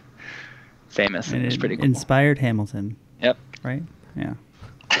like famous. And It's pretty cool. Inspired Hamilton. Yep. Right? Yeah.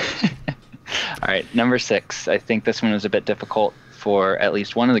 All right, number 6. I think this one was a bit difficult for at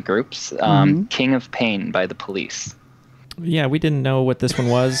least one of the groups. King of Pain by The Police. Yeah, we didn't know what this one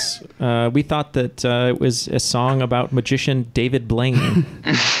was. We thought that it was a song about magician David Blaine.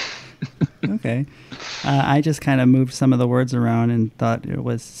 Okay. I just kind of moved some of the words around and thought it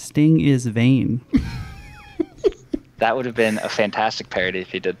was Sting is Vain. That would have been a fantastic parody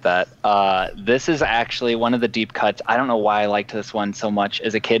if you did that. This is actually one of the deep cuts. I don't know why I liked this one so much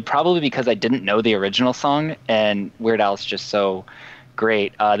as a kid. Probably because I didn't know the original song, and Weird Al's just so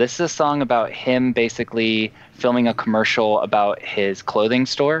great. This is a song about him basically filming a commercial about his clothing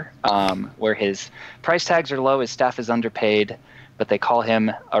store, where his price tags are low, his staff is underpaid, but they call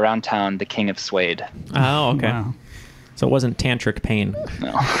him around town the King of Suede. Oh, okay. Wow. So it wasn't Tantric Pain.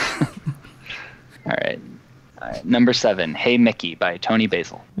 No. All right. Number 7, Hey Mickey by Tony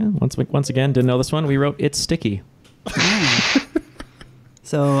Basil. Yeah, once again, didn't know this one. We wrote It's Sticky.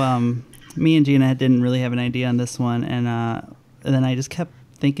 So me and Gena didn't really have an idea on this one, and then I just kept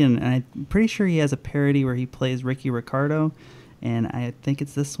thinking, and I'm pretty sure he has a parody where he plays Ricky Ricardo, and I think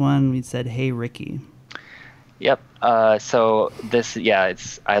it's this one. We said Hey Ricky. Yep. So this,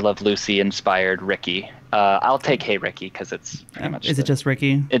 it's I Love Lucy inspired Ricky. I'll take Hey Ricky because it's pretty much. Is it just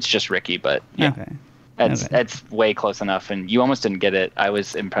Ricky? It's just Ricky, but yeah. Okay. That's way close enough, and you almost didn't get it. I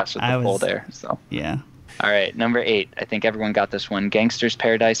was impressed with the pull there. So yeah. All right, number 8. I think everyone got this one. Gangster's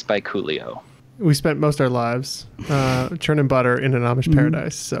Paradise by Coolio. We spent most of our lives churning butter in an Amish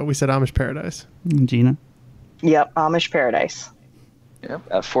paradise, so we said Amish paradise. Gena? Yep, Amish Paradise. Yep.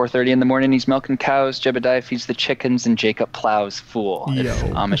 At 4:30 in the morning, he's milking cows. Jebediah feeds the chickens, and Jacob plows Fool. It's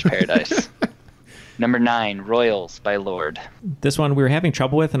Amish Paradise. Number 9, Royals by Lord. This one we were having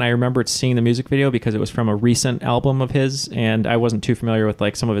trouble with, and I remembered seeing the music video because it was from a recent album of his, and I wasn't too familiar with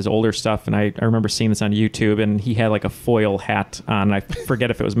like some of his older stuff, and I remember seeing this on YouTube, and he had like a foil hat on. I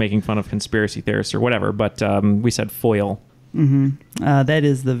forget if it was making fun of conspiracy theorists or whatever, but we said foil. Mm-hmm. That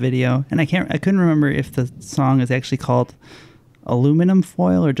is the video, and I couldn't remember if the song is actually called Aluminum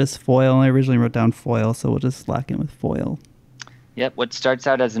Foil or just Foil. I originally wrote down Foil, so we'll just lock in with Foil. Yep, what starts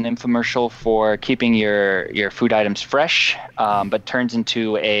out as an infomercial for keeping your food items fresh, but turns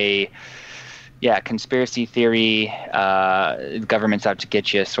into a conspiracy theory, government's out to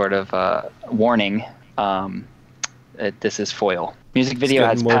get you sort of warning. This is Foil. Music video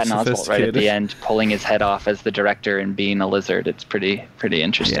has Patton Oswalt right at the end pulling his head off as the director and being a lizard. It's pretty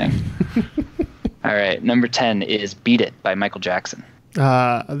interesting. Yeah. All right, number 10 is Beat It by Michael Jackson.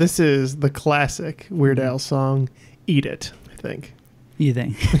 This is the classic Weird Al song, Eat It. Think. You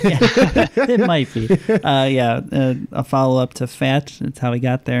think? Yeah. It might be. A follow-up to Fat. It's how he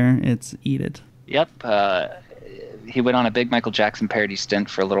got there. It's Eat It. Yep. He went on a big Michael Jackson parody stint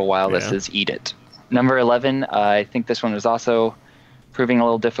for a little while. Yeah. This is Eat It. Number 11, I think this one was also proving a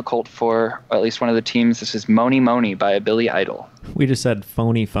little difficult for at least one of the teams. This is Moni Moni by Billy Idol. We just said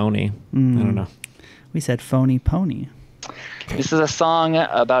phony. I don't know. We said phony pony. This is a song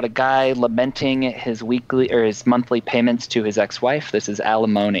about a guy lamenting his monthly payments to his ex-wife. This is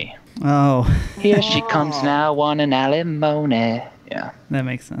alimony. Oh. Here she comes now, wanting alimony. Yeah. That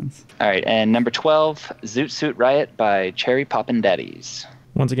makes sense. All right, and number 12, Zoot Suit Riot by Cherry Poppin' Daddies.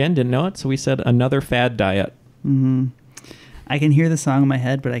 Once again, didn't know it, so we said Another Fad Diet. Mm-hmm. I can hear the song in my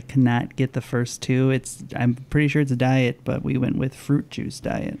head, but I cannot get the first two. I'm pretty sure it's a diet, but we went with Fruit Juice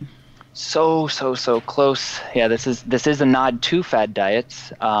Diet. So close. Yeah, this is a nod to fad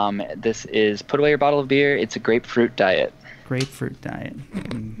diets. This is Put Away Your Bottle of Beer. It's a grapefruit diet. Grapefruit diet.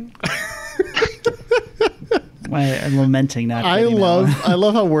 Why I'm lamenting not. I love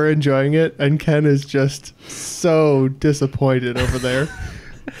how we're enjoying it, and Ken is just so disappointed over there.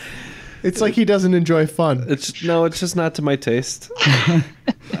 It's like he doesn't enjoy fun. It's just not to my taste.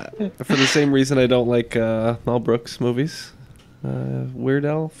 For the same reason I don't like Mel Brooks movies. Weird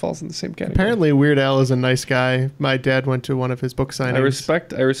Al falls in the same category. Apparently, Weird Al is a nice guy. My dad went to one of his book signings. I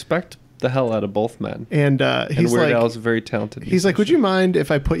respect the hell out of both men. And Weird Al is very talented. He's like, would you mind if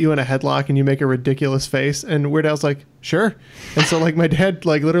I put you in a headlock and you make a ridiculous face? And Weird Al's like, sure. And so my dad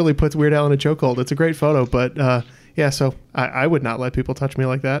literally puts Weird Al in a chokehold. It's a great photo, but so I would not let people touch me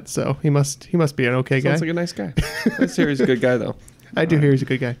like that. So he must be an okay guy. Sounds like a nice guy. Let's hear he's a good guy though. I do hear he's a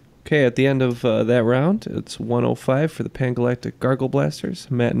good guy. Okay, at the end of that round, it's 105 for the Pangalactic Gargle Blasters,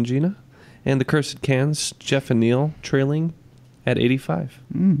 Matt and Gena, and the Cursed Cans, Jeff and Neal, trailing at 85.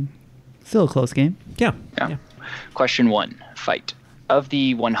 Still a close game. Yeah. Question 1, fight. Of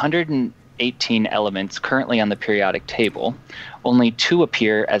the 108 18 elements currently on the periodic table, only 2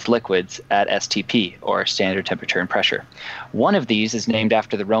 appear as liquids at STP, or standard temperature and pressure. One of these is named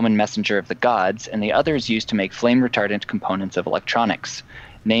after the Roman messenger of the gods, and the other is used to make flame-retardant components of electronics.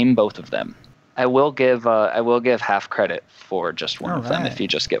 Name both of them. I will give half credit for just one of them if you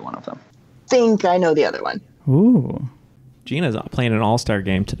just get one of them. Think I know the other one. Ooh. Gina's playing an all-star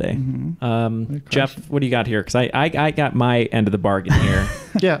game today. Jeff, what do you got here? Because I got my end of the bargain here.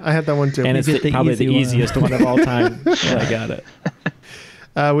 Yeah, I had that one too. And it's probably the easiest one of all time. So I got it.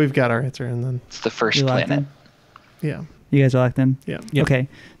 We've got our answer, and then it's the first planet. Yeah. You guys are locked in? Yeah. Yep. Okay.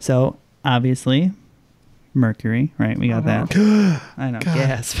 So obviously, Mercury, right? We got that. I know. God.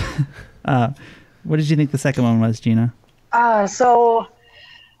 Gasp. What did you think the second one was, Gena? So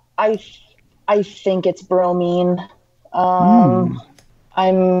I think it's bromine. I'm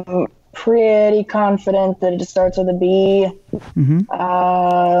pretty confident that it starts with a B.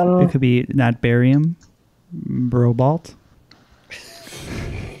 It could be not barium, brobalt.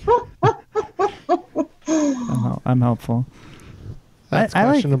 I'm helpful. That's I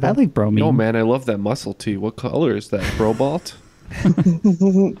like bromine. No, man, I love that muscle tee. What color is that? Brobalt?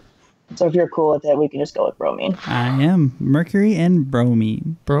 So if you're cool with it, we can just go with bromine. I am. Mercury and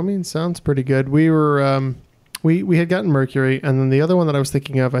bromine. Bromine sounds pretty good. We were we had gotten mercury, and then the other one that I was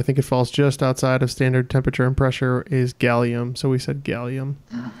thinking of, I think it falls just outside of standard temperature and pressure, is gallium. So we said gallium.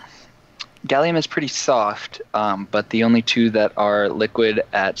 Gallium is pretty soft, but the only 2 that are liquid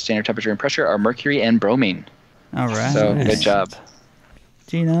at standard temperature and pressure are mercury and bromine. All right. So good job.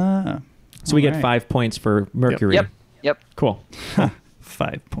 Gina. So we get 5 points for mercury. Yep. Cool.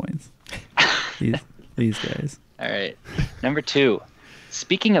 5 points. These guys. All right. Number 2.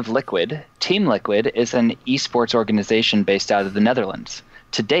 Speaking of Liquid, Team Liquid is an esports organization based out of the Netherlands.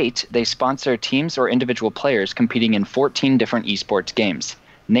 To date, they sponsor teams or individual players competing in 14 different esports games.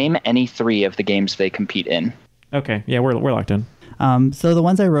 Name any 3 of the games they compete in. Okay. Yeah, we're locked in. So the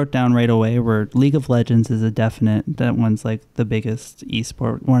ones I wrote down right away were League of Legends is a definite. That one's like the biggest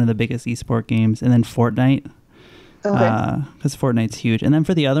esport, one of the biggest esport games, and then Fortnite. Because Fortnite's huge. And then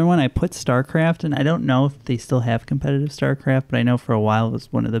for the other one, I put StarCraft, and I don't know if they still have competitive StarCraft, but I know for a while it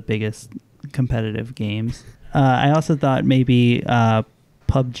was one of the biggest competitive games. I also thought maybe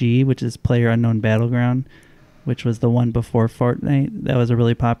PUBG, which is Player Unknown Battleground, which was the one before Fortnite. That was a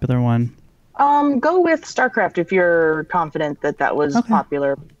really popular one. Go with StarCraft if you're confident that was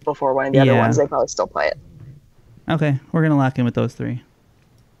popular before one of the other ones. They probably still play it. Okay, we're going to lock in with those 3.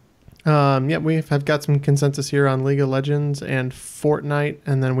 Yeah, I've got some consensus here on League of Legends and Fortnite,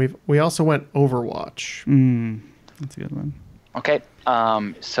 and then we also went Overwatch. That's a good one. Okay,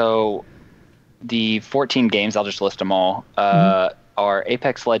 so the 14 games, I'll just list them all, are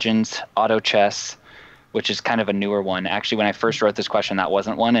Apex Legends, Auto Chess, which is kind of a newer one. Actually, when I first wrote this question, that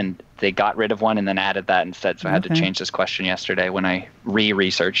wasn't one, and they got rid of one and then added that instead, so I had to change this question yesterday when I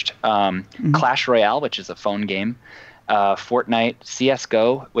re-researched. Clash Royale, which is a phone game. Fortnite,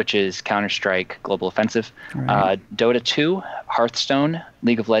 CSGO, which is Counter-Strike Global Offensive, Dota 2, Hearthstone,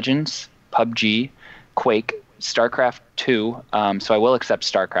 League of Legends, PUBG, Quake, StarCraft 2. So I will accept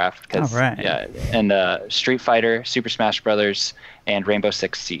StarCraft because and Street Fighter, Super Smash Brothers, and Rainbow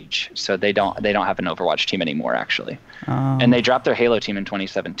Six Siege. So they don't have an Overwatch team anymore actually, and they dropped their Halo team in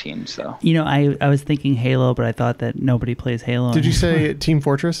 2017. So I was thinking Halo, but I thought that nobody plays Halo. Did you say Team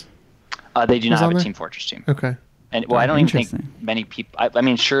Fortress? They do not have a Team Fortress team. Okay. And I don't even think many people. I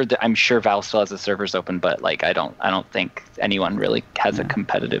mean, I'm sure Valve still has the servers open, but like I don't think anyone really has a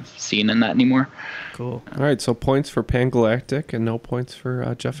competitive scene in that anymore. Cool. All right, so points for Pangalactic and no points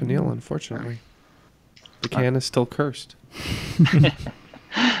for Jeff and Neal. Unfortunately, the can is still cursed. All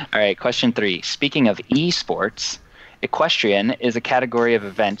right, question 3. Speaking of esports, equestrian is a category of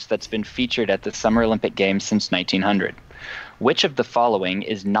events that's been featured at the Summer Olympic Games since 1900. Which of the following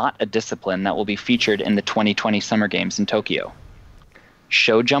is not a discipline that will be featured in the 2020 Summer Games in Tokyo?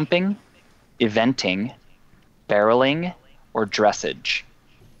 Show jumping, eventing, barreling, or dressage?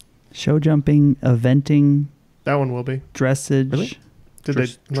 Show jumping, eventing. That one will be. Dressage. Really?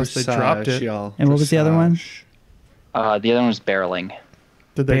 Unless they dropped it. And what was the other one? The other one was barreling.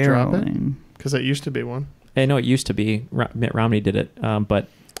 Did they drop it? Because it used to be one. I know it used to be. Mitt Romney did it, but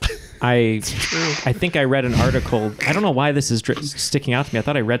I think I read an article. I don't know why this is sticking out to me. I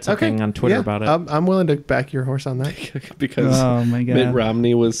thought I read something on Twitter about it. I'm willing to back your horse on that. Because Mitt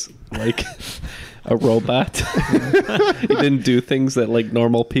Romney was like a robot. He didn't do things that like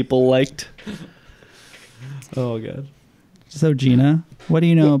normal people liked. Oh, God. So, Gena, what do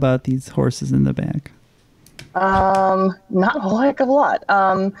you know about these horses in the back? Not a whole heck of a lot.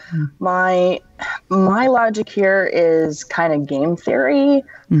 My logic here is kind of game theory.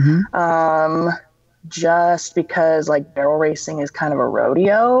 Just because like barrel racing is kind of a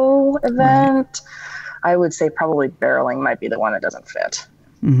rodeo event, I would say probably barreling might be the one that doesn't fit.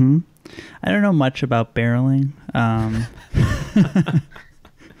 I don't know much about barreling.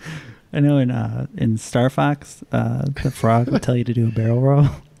 I know in Star Fox, the frog will tell you to do a barrel roll.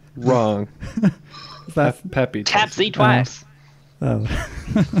 Wrong. Peppy. Tap Z twice. Oh.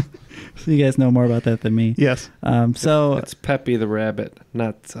 So you guys know more about that than me. Yes. So it's Peppy the rabbit,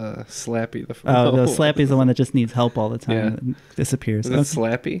 not Slappy the frog. Oh, no, Slappy's the one that just needs help all the time and disappears. Is it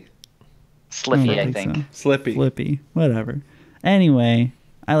Slappy? Slippy, I think. So. Slippy. Flippy. Whatever. Anyway,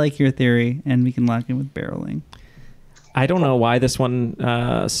 I like your theory, and we can lock in with barreling. I don't know why this one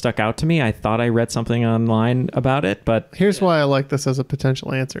stuck out to me. I thought I read something online about it, but here's why I like this as a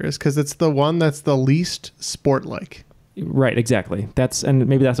potential answer is because it's the one that's the least sport-like. Right, exactly. And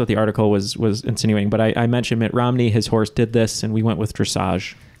maybe that's what the article was insinuating. But I mentioned Mitt Romney, his horse did this, and we went with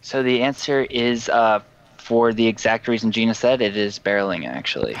dressage. So the answer is, for the exact reason Gena said, it is barreling,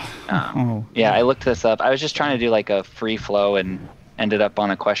 actually. Yeah, I looked this up. I was just trying to do like a free flow and ended up on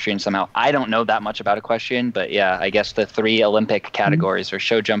equestrian somehow. I don't know that much about equestrian, but yeah, I guess the 3 Olympic categories are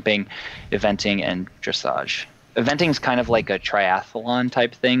show jumping, eventing, and dressage. Eventing is kind of like a triathlon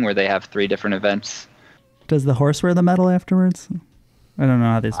type thing where they have 3 different events. Does the horse wear the medal afterwards? I don't know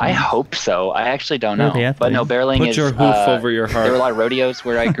how this works. I hope so. I actually don't know. But no, barreling is... Put your hoof over your heart. There were a lot of rodeos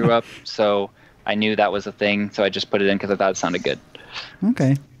where I grew up, so I knew that was a thing, so I just put it in because I thought it sounded good.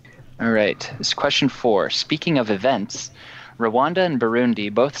 Okay. All right. This is question 4. Speaking of events, Rwanda and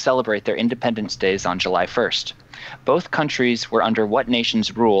Burundi both celebrate their independence days on July 1st. Both countries were under what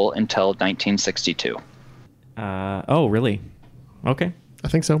nation's rule until 1962? Oh, really? Okay. I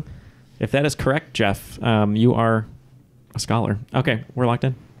think so. If that is correct, Jeff, you are a scholar. Okay, we're locked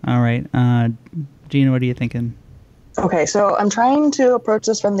in. All right. Gena, what are you thinking? Okay, so I'm trying to approach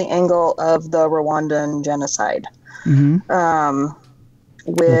this from the angle of the Rwandan genocide. With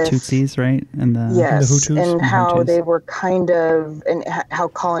the Tutsis, right? And the Hutus. And how Hutus. they were kind of, and how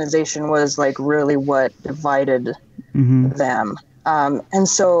colonization was like really what divided them. And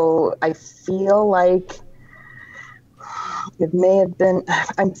so I feel like it may have been,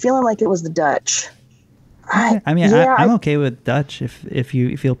 I'm feeling like it was the Dutch. I'm okay with Dutch if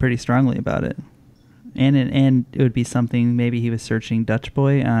you feel pretty strongly about it. And it would be something, maybe he was searching Dutch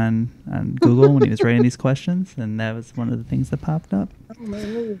boy on Google when he was writing these questions, and that was one of the things that popped up. So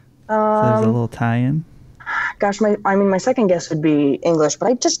there's a little tie-in. Gosh, my second guess would be English, but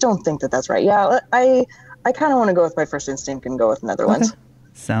I just don't think that that's right. Yeah, I kind of want to go with my first instinct and go with Netherlands. Okay.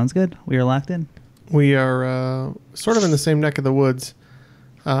 Sounds good. We are locked in. We are sort of in the same neck of the woods.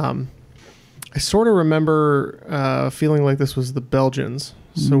 I sort of remember feeling like this was the Belgians,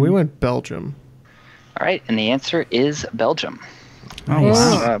 so we went Belgium. All right, and the answer is Belgium. Oh,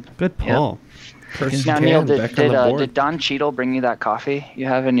 wow. Good pull. Yep. Now, Neal, did Don Cheadle bring you that coffee you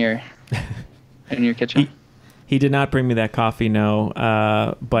have in your kitchen? He did not bring me that coffee, no.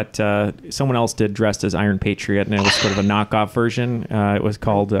 But someone else did, dressed as Iron Patriot, and it was sort of a knockoff version. It was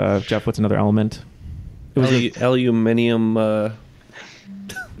called, Jeff, what's another element? It was Aluminium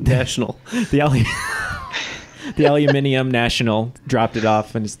National. The Aluminium National dropped it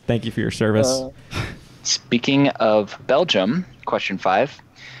off, and just thank you for your service. Speaking of Belgium, question 5,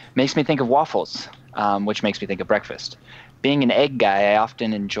 makes me think of waffles, which makes me think of breakfast. Being an egg guy, I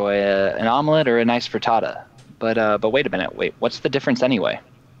often enjoy an omelet or a nice frittata. But wait a minute. What's the difference anyway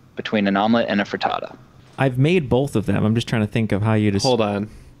between an omelet and a frittata? I've made both of them. I'm just trying to think of how you just... Hold on.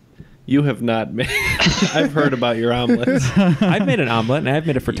 You have not made... I've heard about your omelets. I've made an omelet, and I've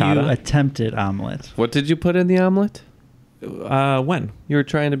made a frittata. You attempted omelet. What did you put in the omelet? When? You were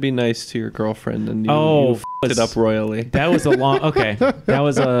trying to be nice to your girlfriend, and you f***ed it up royally. That was a long... Okay. That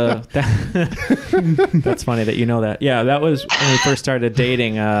was a... That's funny that you know that. Yeah, that was when we first started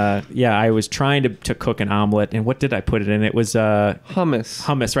dating. I was trying to cook an omelet, and what did I put it in? It was... hummus.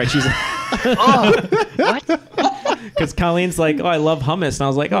 Hummus, right? She's what? Because Colleen's like, I love hummus. And I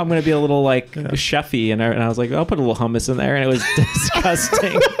was like, I'm going to be a little, chefy. And I was like, I'll put a little hummus in there. And it was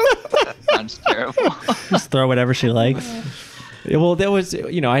disgusting. That sounds terrible. Just throw whatever she likes. Well, there was,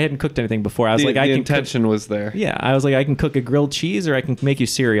 I hadn't cooked anything before. I was the intention was there. Yeah. I was like, I can cook a grilled cheese or I can make you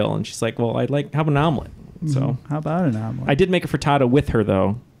cereal. And she's like, well, how about an omelet? So how about an omelet? I did make a frittata with her,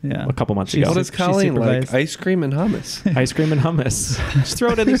 though. Yeah. A couple months ago. What does Colleen like? Ice cream and hummus. Ice cream and hummus. Just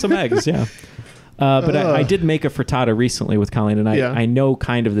throw it in some eggs. Yeah. But I did make a frittata recently with Colleen, and I know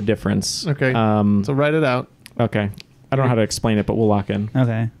kind of the difference. Okay. So write it out. Okay. I don't know how to explain it, but we'll lock in.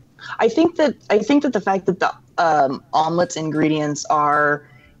 Okay. I think that the fact that the omelet's ingredients are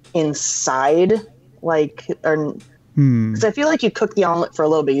inside, like, because I feel like you cook the omelet for a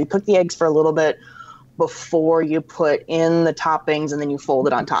little bit. You cook the eggs for a little bit before you put in the toppings, and then you fold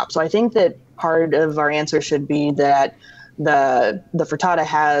it on top. So I think that part of our answer should be that the frittata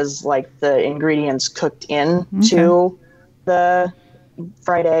has like the ingredients cooked in to the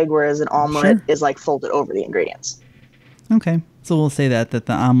fried egg, whereas an omelet is like folded over the ingredients. Okay, so we'll say that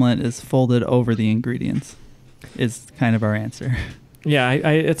the omelet is folded over the ingredients is kind of our answer. Yeah,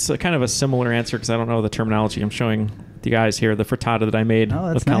 it's a kind of a similar answer because I don't know the terminology. I'm showing the guys here the frittata that I made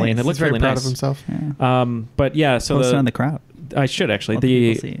with Colleen. It looks very really proud nice. of himself. Yeah. But yeah, so post it on the crowd. I should actually.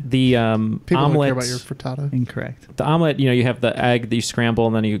 People The People don't omelet. care about your frittata. Incorrect. The omelet, you have the egg that you scramble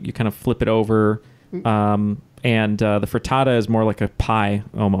and then you kind of flip it over. And the frittata is more like a pie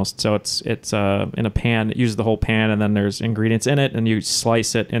almost. So it's in a pan. It uses the whole pan, and then there's ingredients in it, and you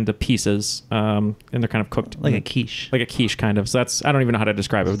slice it into pieces, and they're kind of cooked like a quiche. Like a quiche, kind of. So that's, I don't even know how to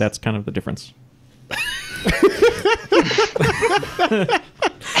describe it, but that's kind of the difference.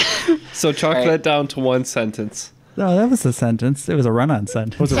 So chalk that down to one sentence. No, that was a sentence. It was a run-on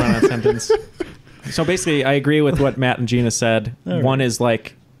sentence. It was a run-on sentence. So basically, I agree with what Matt and Gena said. One is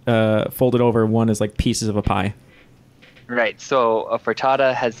like folded over, one is like pieces of a pie. Right. So a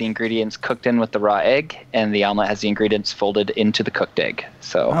frittata has the ingredients cooked in with the raw egg, and the omelet has the ingredients folded into the cooked egg.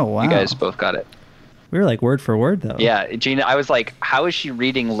 So you guys both got it. We were like word for word, though. Yeah, Gena, I was like, how is she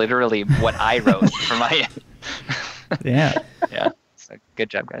reading literally what I wrote for my... Yeah. Yeah. So good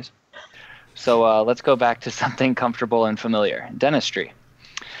job, guys. So let's go back to something comfortable and familiar. Dentistry.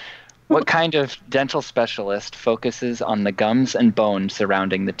 What kind of dental specialist focuses on the gums and bones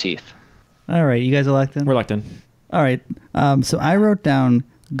surrounding the teeth? All right, you guys are locked in? We're locked in. All right. So I wrote down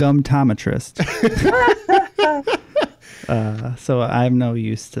gumtometrist. So I'm no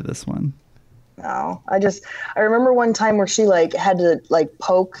use to this one. No, I remember one time where she like had to like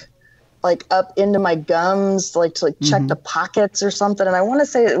poke like up into my gums to check the pockets or something. And I want to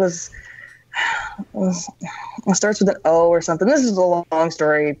say it starts with an O or something. This is a long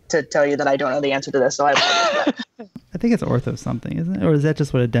story to tell you that I don't know the answer to this. So I apologize. I think it's ortho something, isn't it? Or is that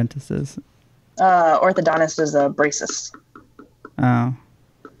just what a dentist is? Orthodontist is a braces. Oh.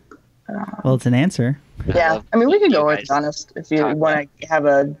 Well, it's an answer. Yeah. I mean, we could go orthodontist if you want to have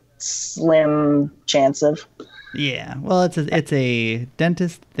a slim chance of. Yeah. Well, it's a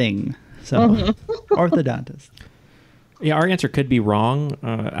dentist thing. So orthodontist. Yeah, our answer could be wrong.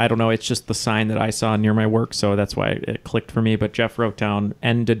 I don't know. It's just the sign that I saw near my work, so that's why it clicked for me. But Jeff wrote down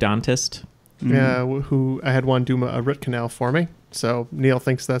endodontist. Yeah, who I had one do a root canal for me. So Neal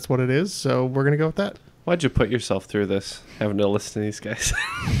thinks that's what it is. So we're going to go with that. Why'd you put yourself through this, having to listen to these guys?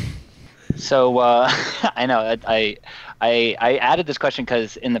 So I know I added this question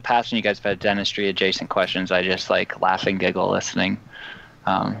because in the past when you guys have had dentistry adjacent questions, I just like laugh and giggle listening.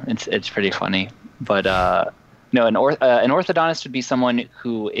 It's pretty funny. But no, an orthodontist would be someone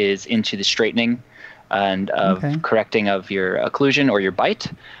who is into the straightening and correcting of your occlusion or your bite.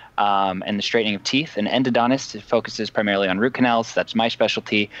 And the straightening of teeth. An endodontist focuses primarily on root canals. That's my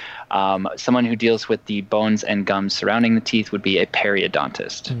specialty. Someone who deals with the bones and gums surrounding the teeth would be a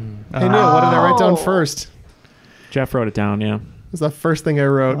periodontist. Hey, Neal, what did I write down first? Jeff wrote it down, yeah. It was the first thing I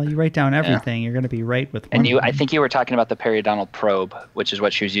wrote. Well, you write down everything. You're going to be right with one. And I think you were talking about the periodontal probe, which is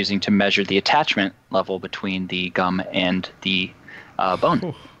what she was using to measure the attachment level between the gum and the bone.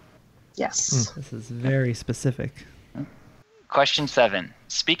 Ooh. Yes. This is very specific. Question 7.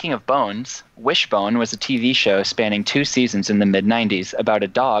 Speaking of bones, Wishbone was a TV show spanning 2 seasons in the mid-90s about a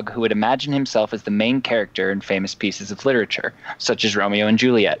dog who would imagine himself as the main character in famous pieces of literature, such as Romeo and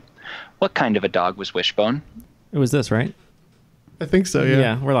Juliet. What kind of a dog was Wishbone? It was this, right? I think so, yeah.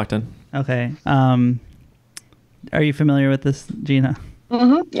 Yeah, we're locked in. Okay. Are you familiar with this, Gena?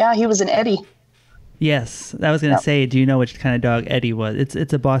 Mm-hmm. Yeah, he was an Eddie. Yes. I was going to say, do you know which kind of dog Eddie was?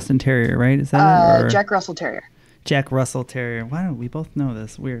 It's a Boston Terrier, right? Is that it? Or? Jack Russell Terrier. Jack Russell Terrier. Why don't we both know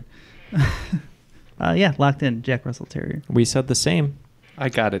this? Weird. Yeah, locked in. Jack Russell Terrier. We said the same. I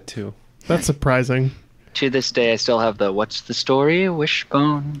got it too. That's surprising. To this day, I still have the "What's the story?"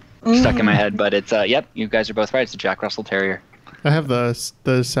 Wishbone stuck in my head, but it's yep. You guys are both right. It's a Jack Russell Terrier. I have the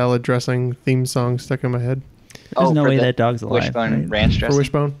salad dressing theme song stuck in my head. There's no way that dog's alive. Wishbone right? ranch dressing. For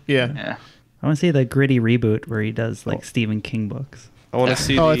Wishbone, yeah. I want to see the Gritty reboot where he does like Stephen King books. I want to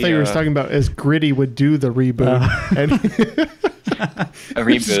see. I thought you were talking about as Gritty would do the reboot. And a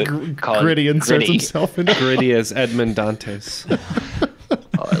reboot called Gritty inserts Gritty. himself into Gritty as Edmund Dantes.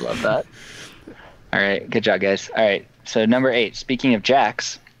 Oh, I love that. All right, good job, guys. All right, so number 8. Speaking of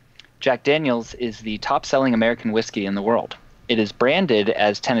Jacks, Jack Daniels is the top-selling American whiskey in the world. It is branded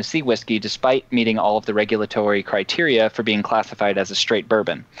as Tennessee whiskey despite meeting all of the regulatory criteria for being classified as a straight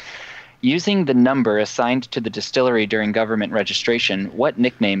bourbon. Using the number assigned to the distillery during government registration, what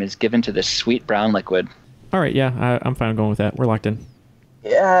nickname is given to this sweet brown liquid? All right, yeah, I'm fine going with that. We're locked in.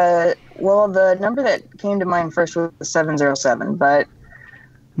 Well, the number that came to mind first was 707, but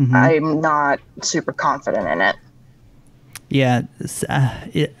I'm not super confident in it. Yeah,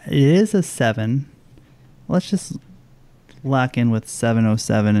 it is a 7. Let's just lock in with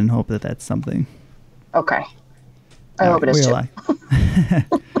 707 and hope that that's something. Okay. I hope it is too.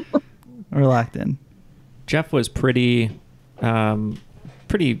 We're locked in. Jeff was pretty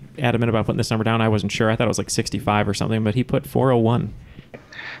adamant about putting this number down. I wasn't sure. I thought it was like 65 or something, but he put 401.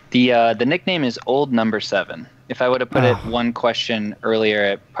 The nickname is Old Number 7. If I would have put it one question earlier,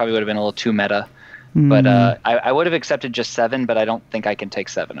 it probably would have been a little too meta. But I would have accepted just 7, but I don't think I can take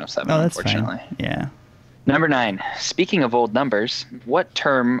 707, unfortunately. Fine. Yeah. Number 9. Speaking of old numbers, what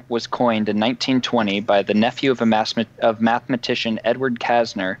term was coined in 1920 by the nephew of mathematician Edward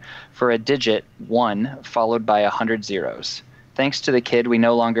Kasner for a digit 1 followed by 100 zeros? Thanks to the kid, we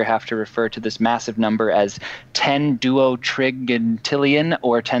no longer have to refer to this massive number as 10 duotrigantillion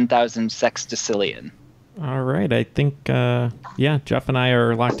or 10,000 sextillion. All right. I think, Jeff and I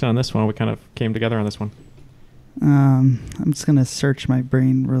are locked in on this one. We kind of came together on this one. I'm just going to search my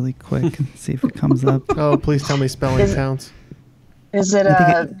brain really quick and see if it comes up. Oh, please tell me spelling counts. Is it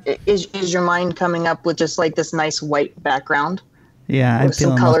is your mind coming up with just like this nice white background? Yeah, I'm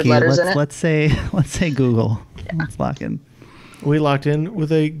feeling colored lucky. Letters in it? Let's say Google. Yeah. Let's lock in. We locked in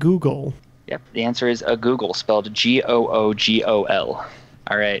with a Google. Yep, the answer is a Google, spelled Googol.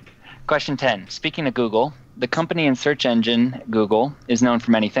 All right. Question 10. Speaking of Google, the company and search engine Google is known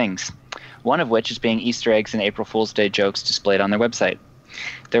for many things, one of which is being Easter eggs and April Fool's Day jokes displayed on their website.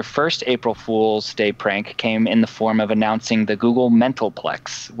 Their first April Fool's Day prank came in the form of announcing the Google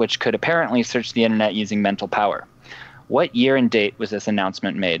Mentalplex, which could apparently search the internet using mental power. What year and date was this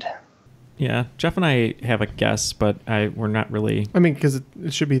announcement made? Yeah, Jeff and I have a guess, but we're not really... I mean, because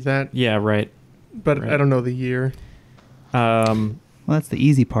it should be that. Yeah, right. But right. I don't know the year. Well, that's the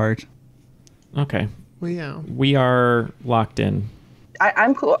easy part. Okay. Well, yeah. We are locked in.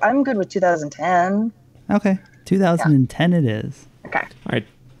 I'm cool. I'm good with 2010. Okay. 2010 it is. Okay. All right.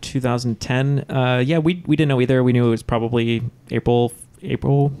 2010. We didn't know either. We knew it was probably April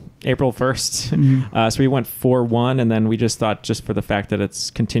 1st. So we went 4-1, and then we just thought, just for the fact that it's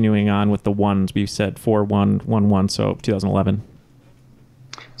continuing on with the ones, we said 4-1, 1-1, so 2011.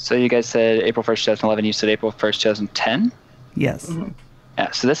 So you guys said April 1st, 2011. You said April 1st, 2010? Yes. Yeah,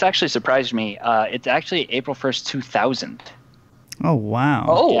 so this actually surprised me. It's actually April 1st, 2000. Oh, wow.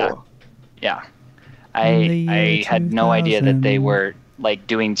 Oh. Yeah. I had no idea that they were like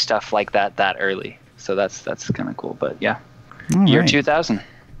doing stuff like that early. So that's kind of cool. But yeah, year 2000.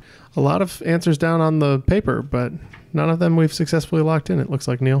 A lot of answers down on the paper, but none of them we've successfully locked in, it looks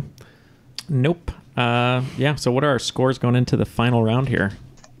like, Neal. Nope. So what are our scores going into the final round here?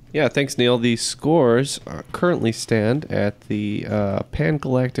 Yeah, thanks, Neal. The scores currently stand at the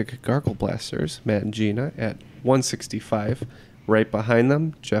Pan-Galactic Gargle Blasters, Matt and Gena, at 165. Right behind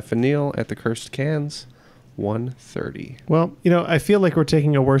them, Jeff and Neal at the Cursed Cans, 130. Well, I feel like we're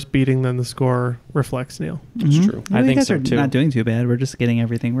taking a worse beating than the score reflects, Neal. That's true. I think so, too. Not doing too bad. We're just getting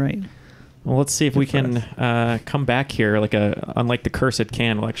everything right. Well, let's see if we can come back here. Unlike the Cursed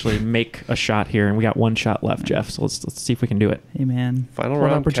Can, we'll actually make a shot here, and we got one shot left, Jeff. So let's see if we can do it. Hey, man. Final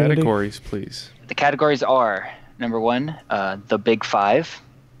round categories, please. The categories are, number 1, the Big Five.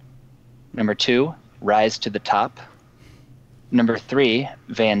 Number 2, Rise to the Top. Number 3,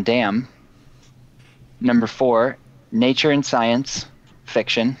 Van Damme. Number 4, Nature and Science,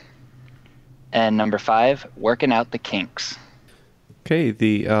 Fiction. And number 5, Working Out the Kinks. Okay,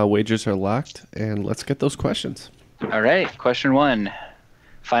 the wagers are locked, and let's get those questions. All right, question 1,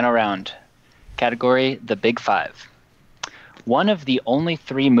 final round. Category, the Big Five. One of only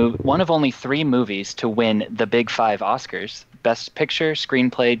three movies to win the Big Five Oscars, Best Picture,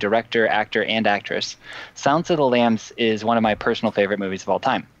 Screenplay, Director, Actor, and Actress, Silence of the Lambs is one of my personal favorite movies of all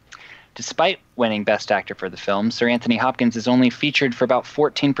time. Despite winning Best Actor for the film, Sir Anthony Hopkins is only featured for about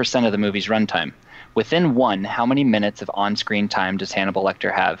 14% of the movie's runtime. Within one, how many minutes of on-screen time does Hannibal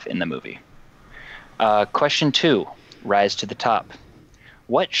Lecter have in the movie? Question 2, Rise to the Top.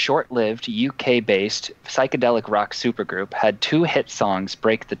 What short-lived UK-based psychedelic rock supergroup had 2 hit songs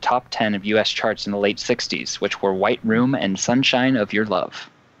break the top 10 of US charts in the late 60s, which were White Room and Sunshine of Your Love?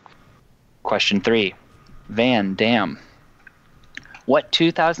 Question 3, Van Damme. What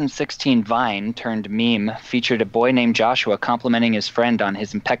 2016 Vine turned meme featured a boy named Joshua complimenting his friend on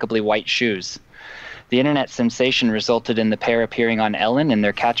his impeccably white shoes? The internet sensation resulted in the pair appearing on Ellen and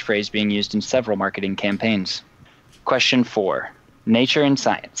their catchphrase being used in several marketing campaigns. Question 4. Nature and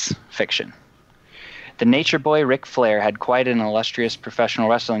science. Fiction. The nature boy Ric Flair had quite an illustrious professional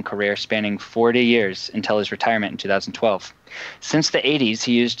wrestling career spanning 40 years until his retirement in 2012. Since the 80s,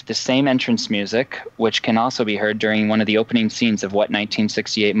 he used the same entrance music, which can also be heard during one of the opening scenes of what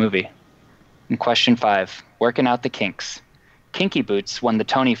 1968 movie? And question 5. Working out the kinks. Kinky Boots won the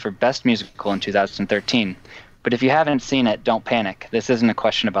Tony for Best Musical in 2013. But if you haven't seen it, don't panic. This isn't a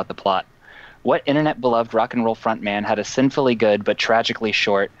question about the plot. What internet-beloved rock and roll frontman had a sinfully good but tragically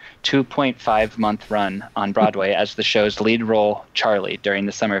short 2.5-month run on Broadway as the show's lead role, Charlie, during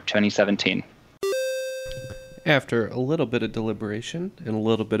the summer of 2017? After a little bit of deliberation and a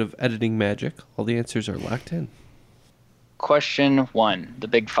little bit of editing magic, all the answers are locked in. Question 1, the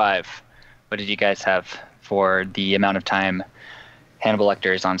big 5. What did you guys have for the amount of time Hannibal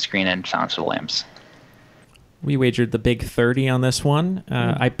Lecter is on screen in Silence of the Lambs? We wagered the big 30 on this one.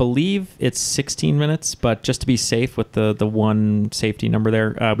 I believe it's 16 minutes, but just to be safe with the one safety number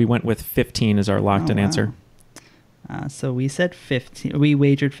there, we went with 15 as our locked-in answer. So we said 15. We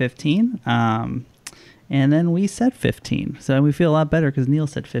wagered 15, and then we said 15. So we feel a lot better because Neal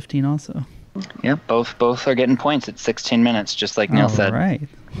said 15 also. Yeah, both are getting points at 16 minutes, just like Neal said. All right.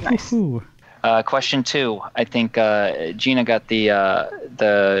 Nice. Question 2. I think Gena got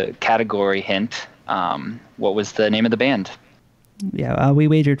the category hint. What was the name of the band? Yeah, we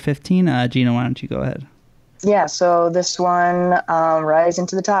wagered 15. Gena, why don't you go ahead? Yeah, so this one, Rise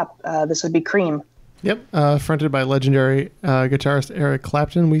into the Top. This would be Cream. Yep, fronted by legendary guitarist Eric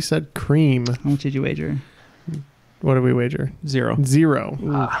Clapton. We said Cream. How much did you wager? What did we wager? 0.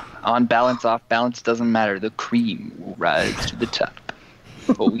 0. On balance, off balance, doesn't matter. The cream will rise to the top.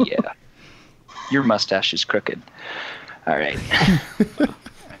 Oh, yeah. Your mustache is crooked. All right. All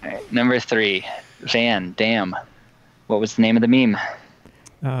right. Number 3. Van Dam. What was the name of the meme?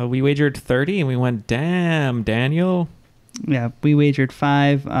 We wagered 30 and we went, damn, Daniel. Yeah, we wagered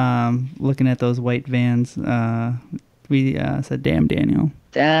 5. Looking at those white vans, we said, damn, Daniel.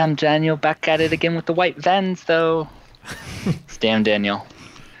 Damn, Daniel, back at it again with the white vans, though. It's damn, Daniel.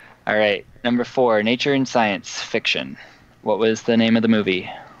 All right. Number 4, Nature and Science Fiction. What was the name of the movie?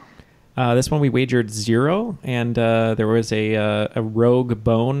 This one we wagered 0, and there was a rogue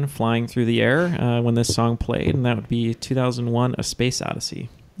bone flying through the air when this song played, and that would be 2001: A Space Odyssey.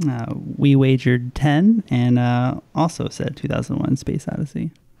 We wagered 10, and also said 2001: Space Odyssey.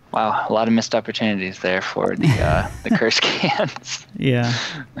 Wow, a lot of missed opportunities there for the curse cans. Yeah.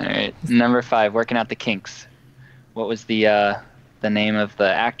 All right. Number 5, Working Out the Kinks. What was the name of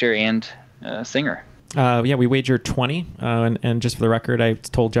the actor and singer? Yeah, we wagered 20, and just for the record, I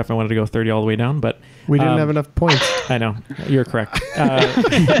told Jeff I wanted to go 30 all the way down, but we didn't have enough points. I know, you're correct.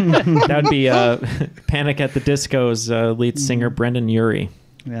 That would be Panic at the Disco's lead singer Brendan Urie.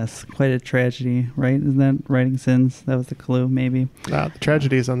 Yes, quite a tragedy, right? Isn't that Writing Sins? That was the clue, maybe. The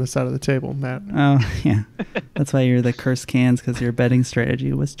tragedy is on the side of the table, Matt. Oh, yeah. That's why you're the curse cans, because your betting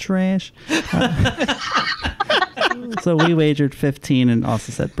strategy was trash. So we wagered 15 and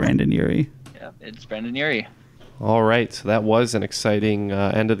also said Brandon Urie. It's Brendan Urie. All right, so that was an exciting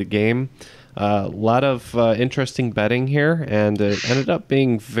end of the game. A lot of interesting betting here, and it ended up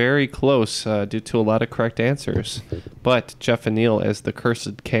being very close due to a lot of correct answers. But Jeff and Neal, as the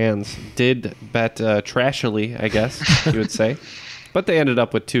cursed cans, did bet trashily, I guess you would say. But they ended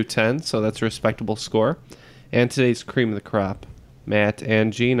up with 210, so that's a respectable score. And today's cream of the crop, Matt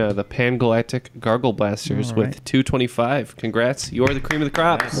and Gena, the Pan-Galactic Gargle Blasters, with 225. Congrats, you're the cream of the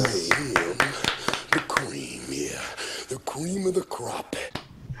crop. The cream, yeah. The cream of the crop.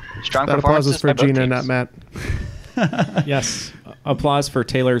 Strong that applause is for Gena, not Matt. Yes. Applause for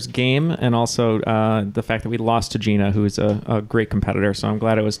Taylor's game, and also the fact that we lost to Gena, who's a great competitor, so I'm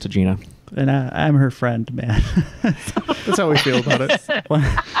glad it was to Gena. And I'm her friend, Matt. That's how we feel about it.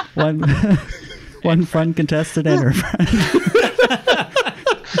 One fun contestant and her friend.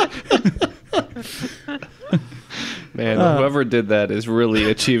 Man, whoever did that is really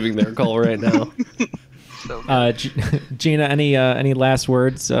achieving their goal right now. Gena, any last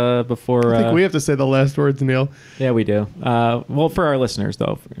words before? I think we have to say the last words, Neal. Yeah, we do. Well, for our listeners,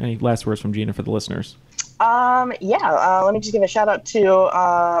 though, any last words from Gena for the listeners? Let me just give a shout out to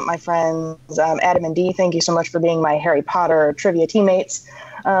my friends Adam and Dee. Thank you so much for being my Harry Potter trivia teammates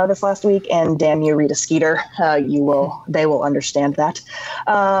this last week. And damn you, Rita Skeeter. They will understand that.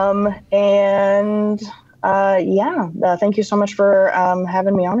 Thank you so much for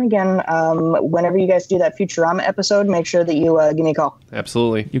having me on again. Whenever you guys do that Futurama episode, make sure that you give me a call.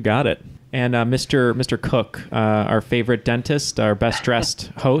 Absolutely. You got it. And Mr. Cook, our favorite dentist, our best dressed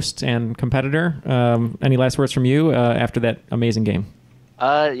host and competitor. Any last words from you after that amazing game?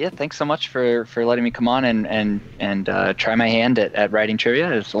 Yeah, thanks so much for letting me come on and try my hand at writing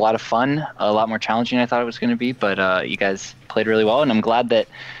trivia. It was a lot of fun, a lot more challenging than I thought it was going to be, but you guys played really well, and I'm glad that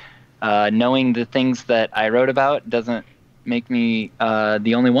knowing the things that I wrote about doesn't make me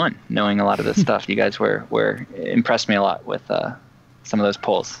the only one knowing a lot of this stuff. You guys were impressed me a lot with some of those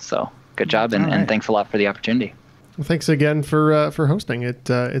polls, so good job, and thanks a lot for the opportunity. Well, thanks again for hosting it.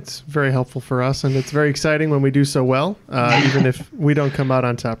 It's very helpful for us, and it's very exciting when we do so well, even if we don't come out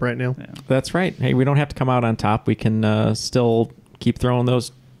on top right now. Yeah. That's right. Hey, we don't have to come out on top. We can still keep throwing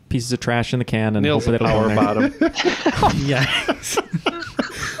those pieces of trash in the can and Neil's hope that it'll power bottom. Yeah.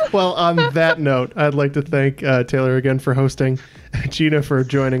 Well, on that note, I'd like to thank Taylor again for hosting, Gena for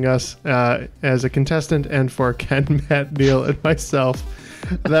joining us as a contestant, and for Ken, Matt, Neal, and myself.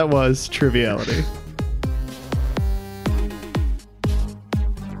 That was Triviality.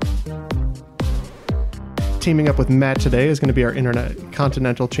 Teaming up with Matt today is going to be our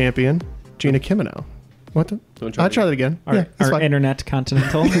Intercontinental Champion, Gena Kimminau. What? I'll try that again. Our Internet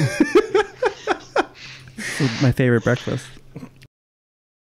Continental. My favorite breakfast.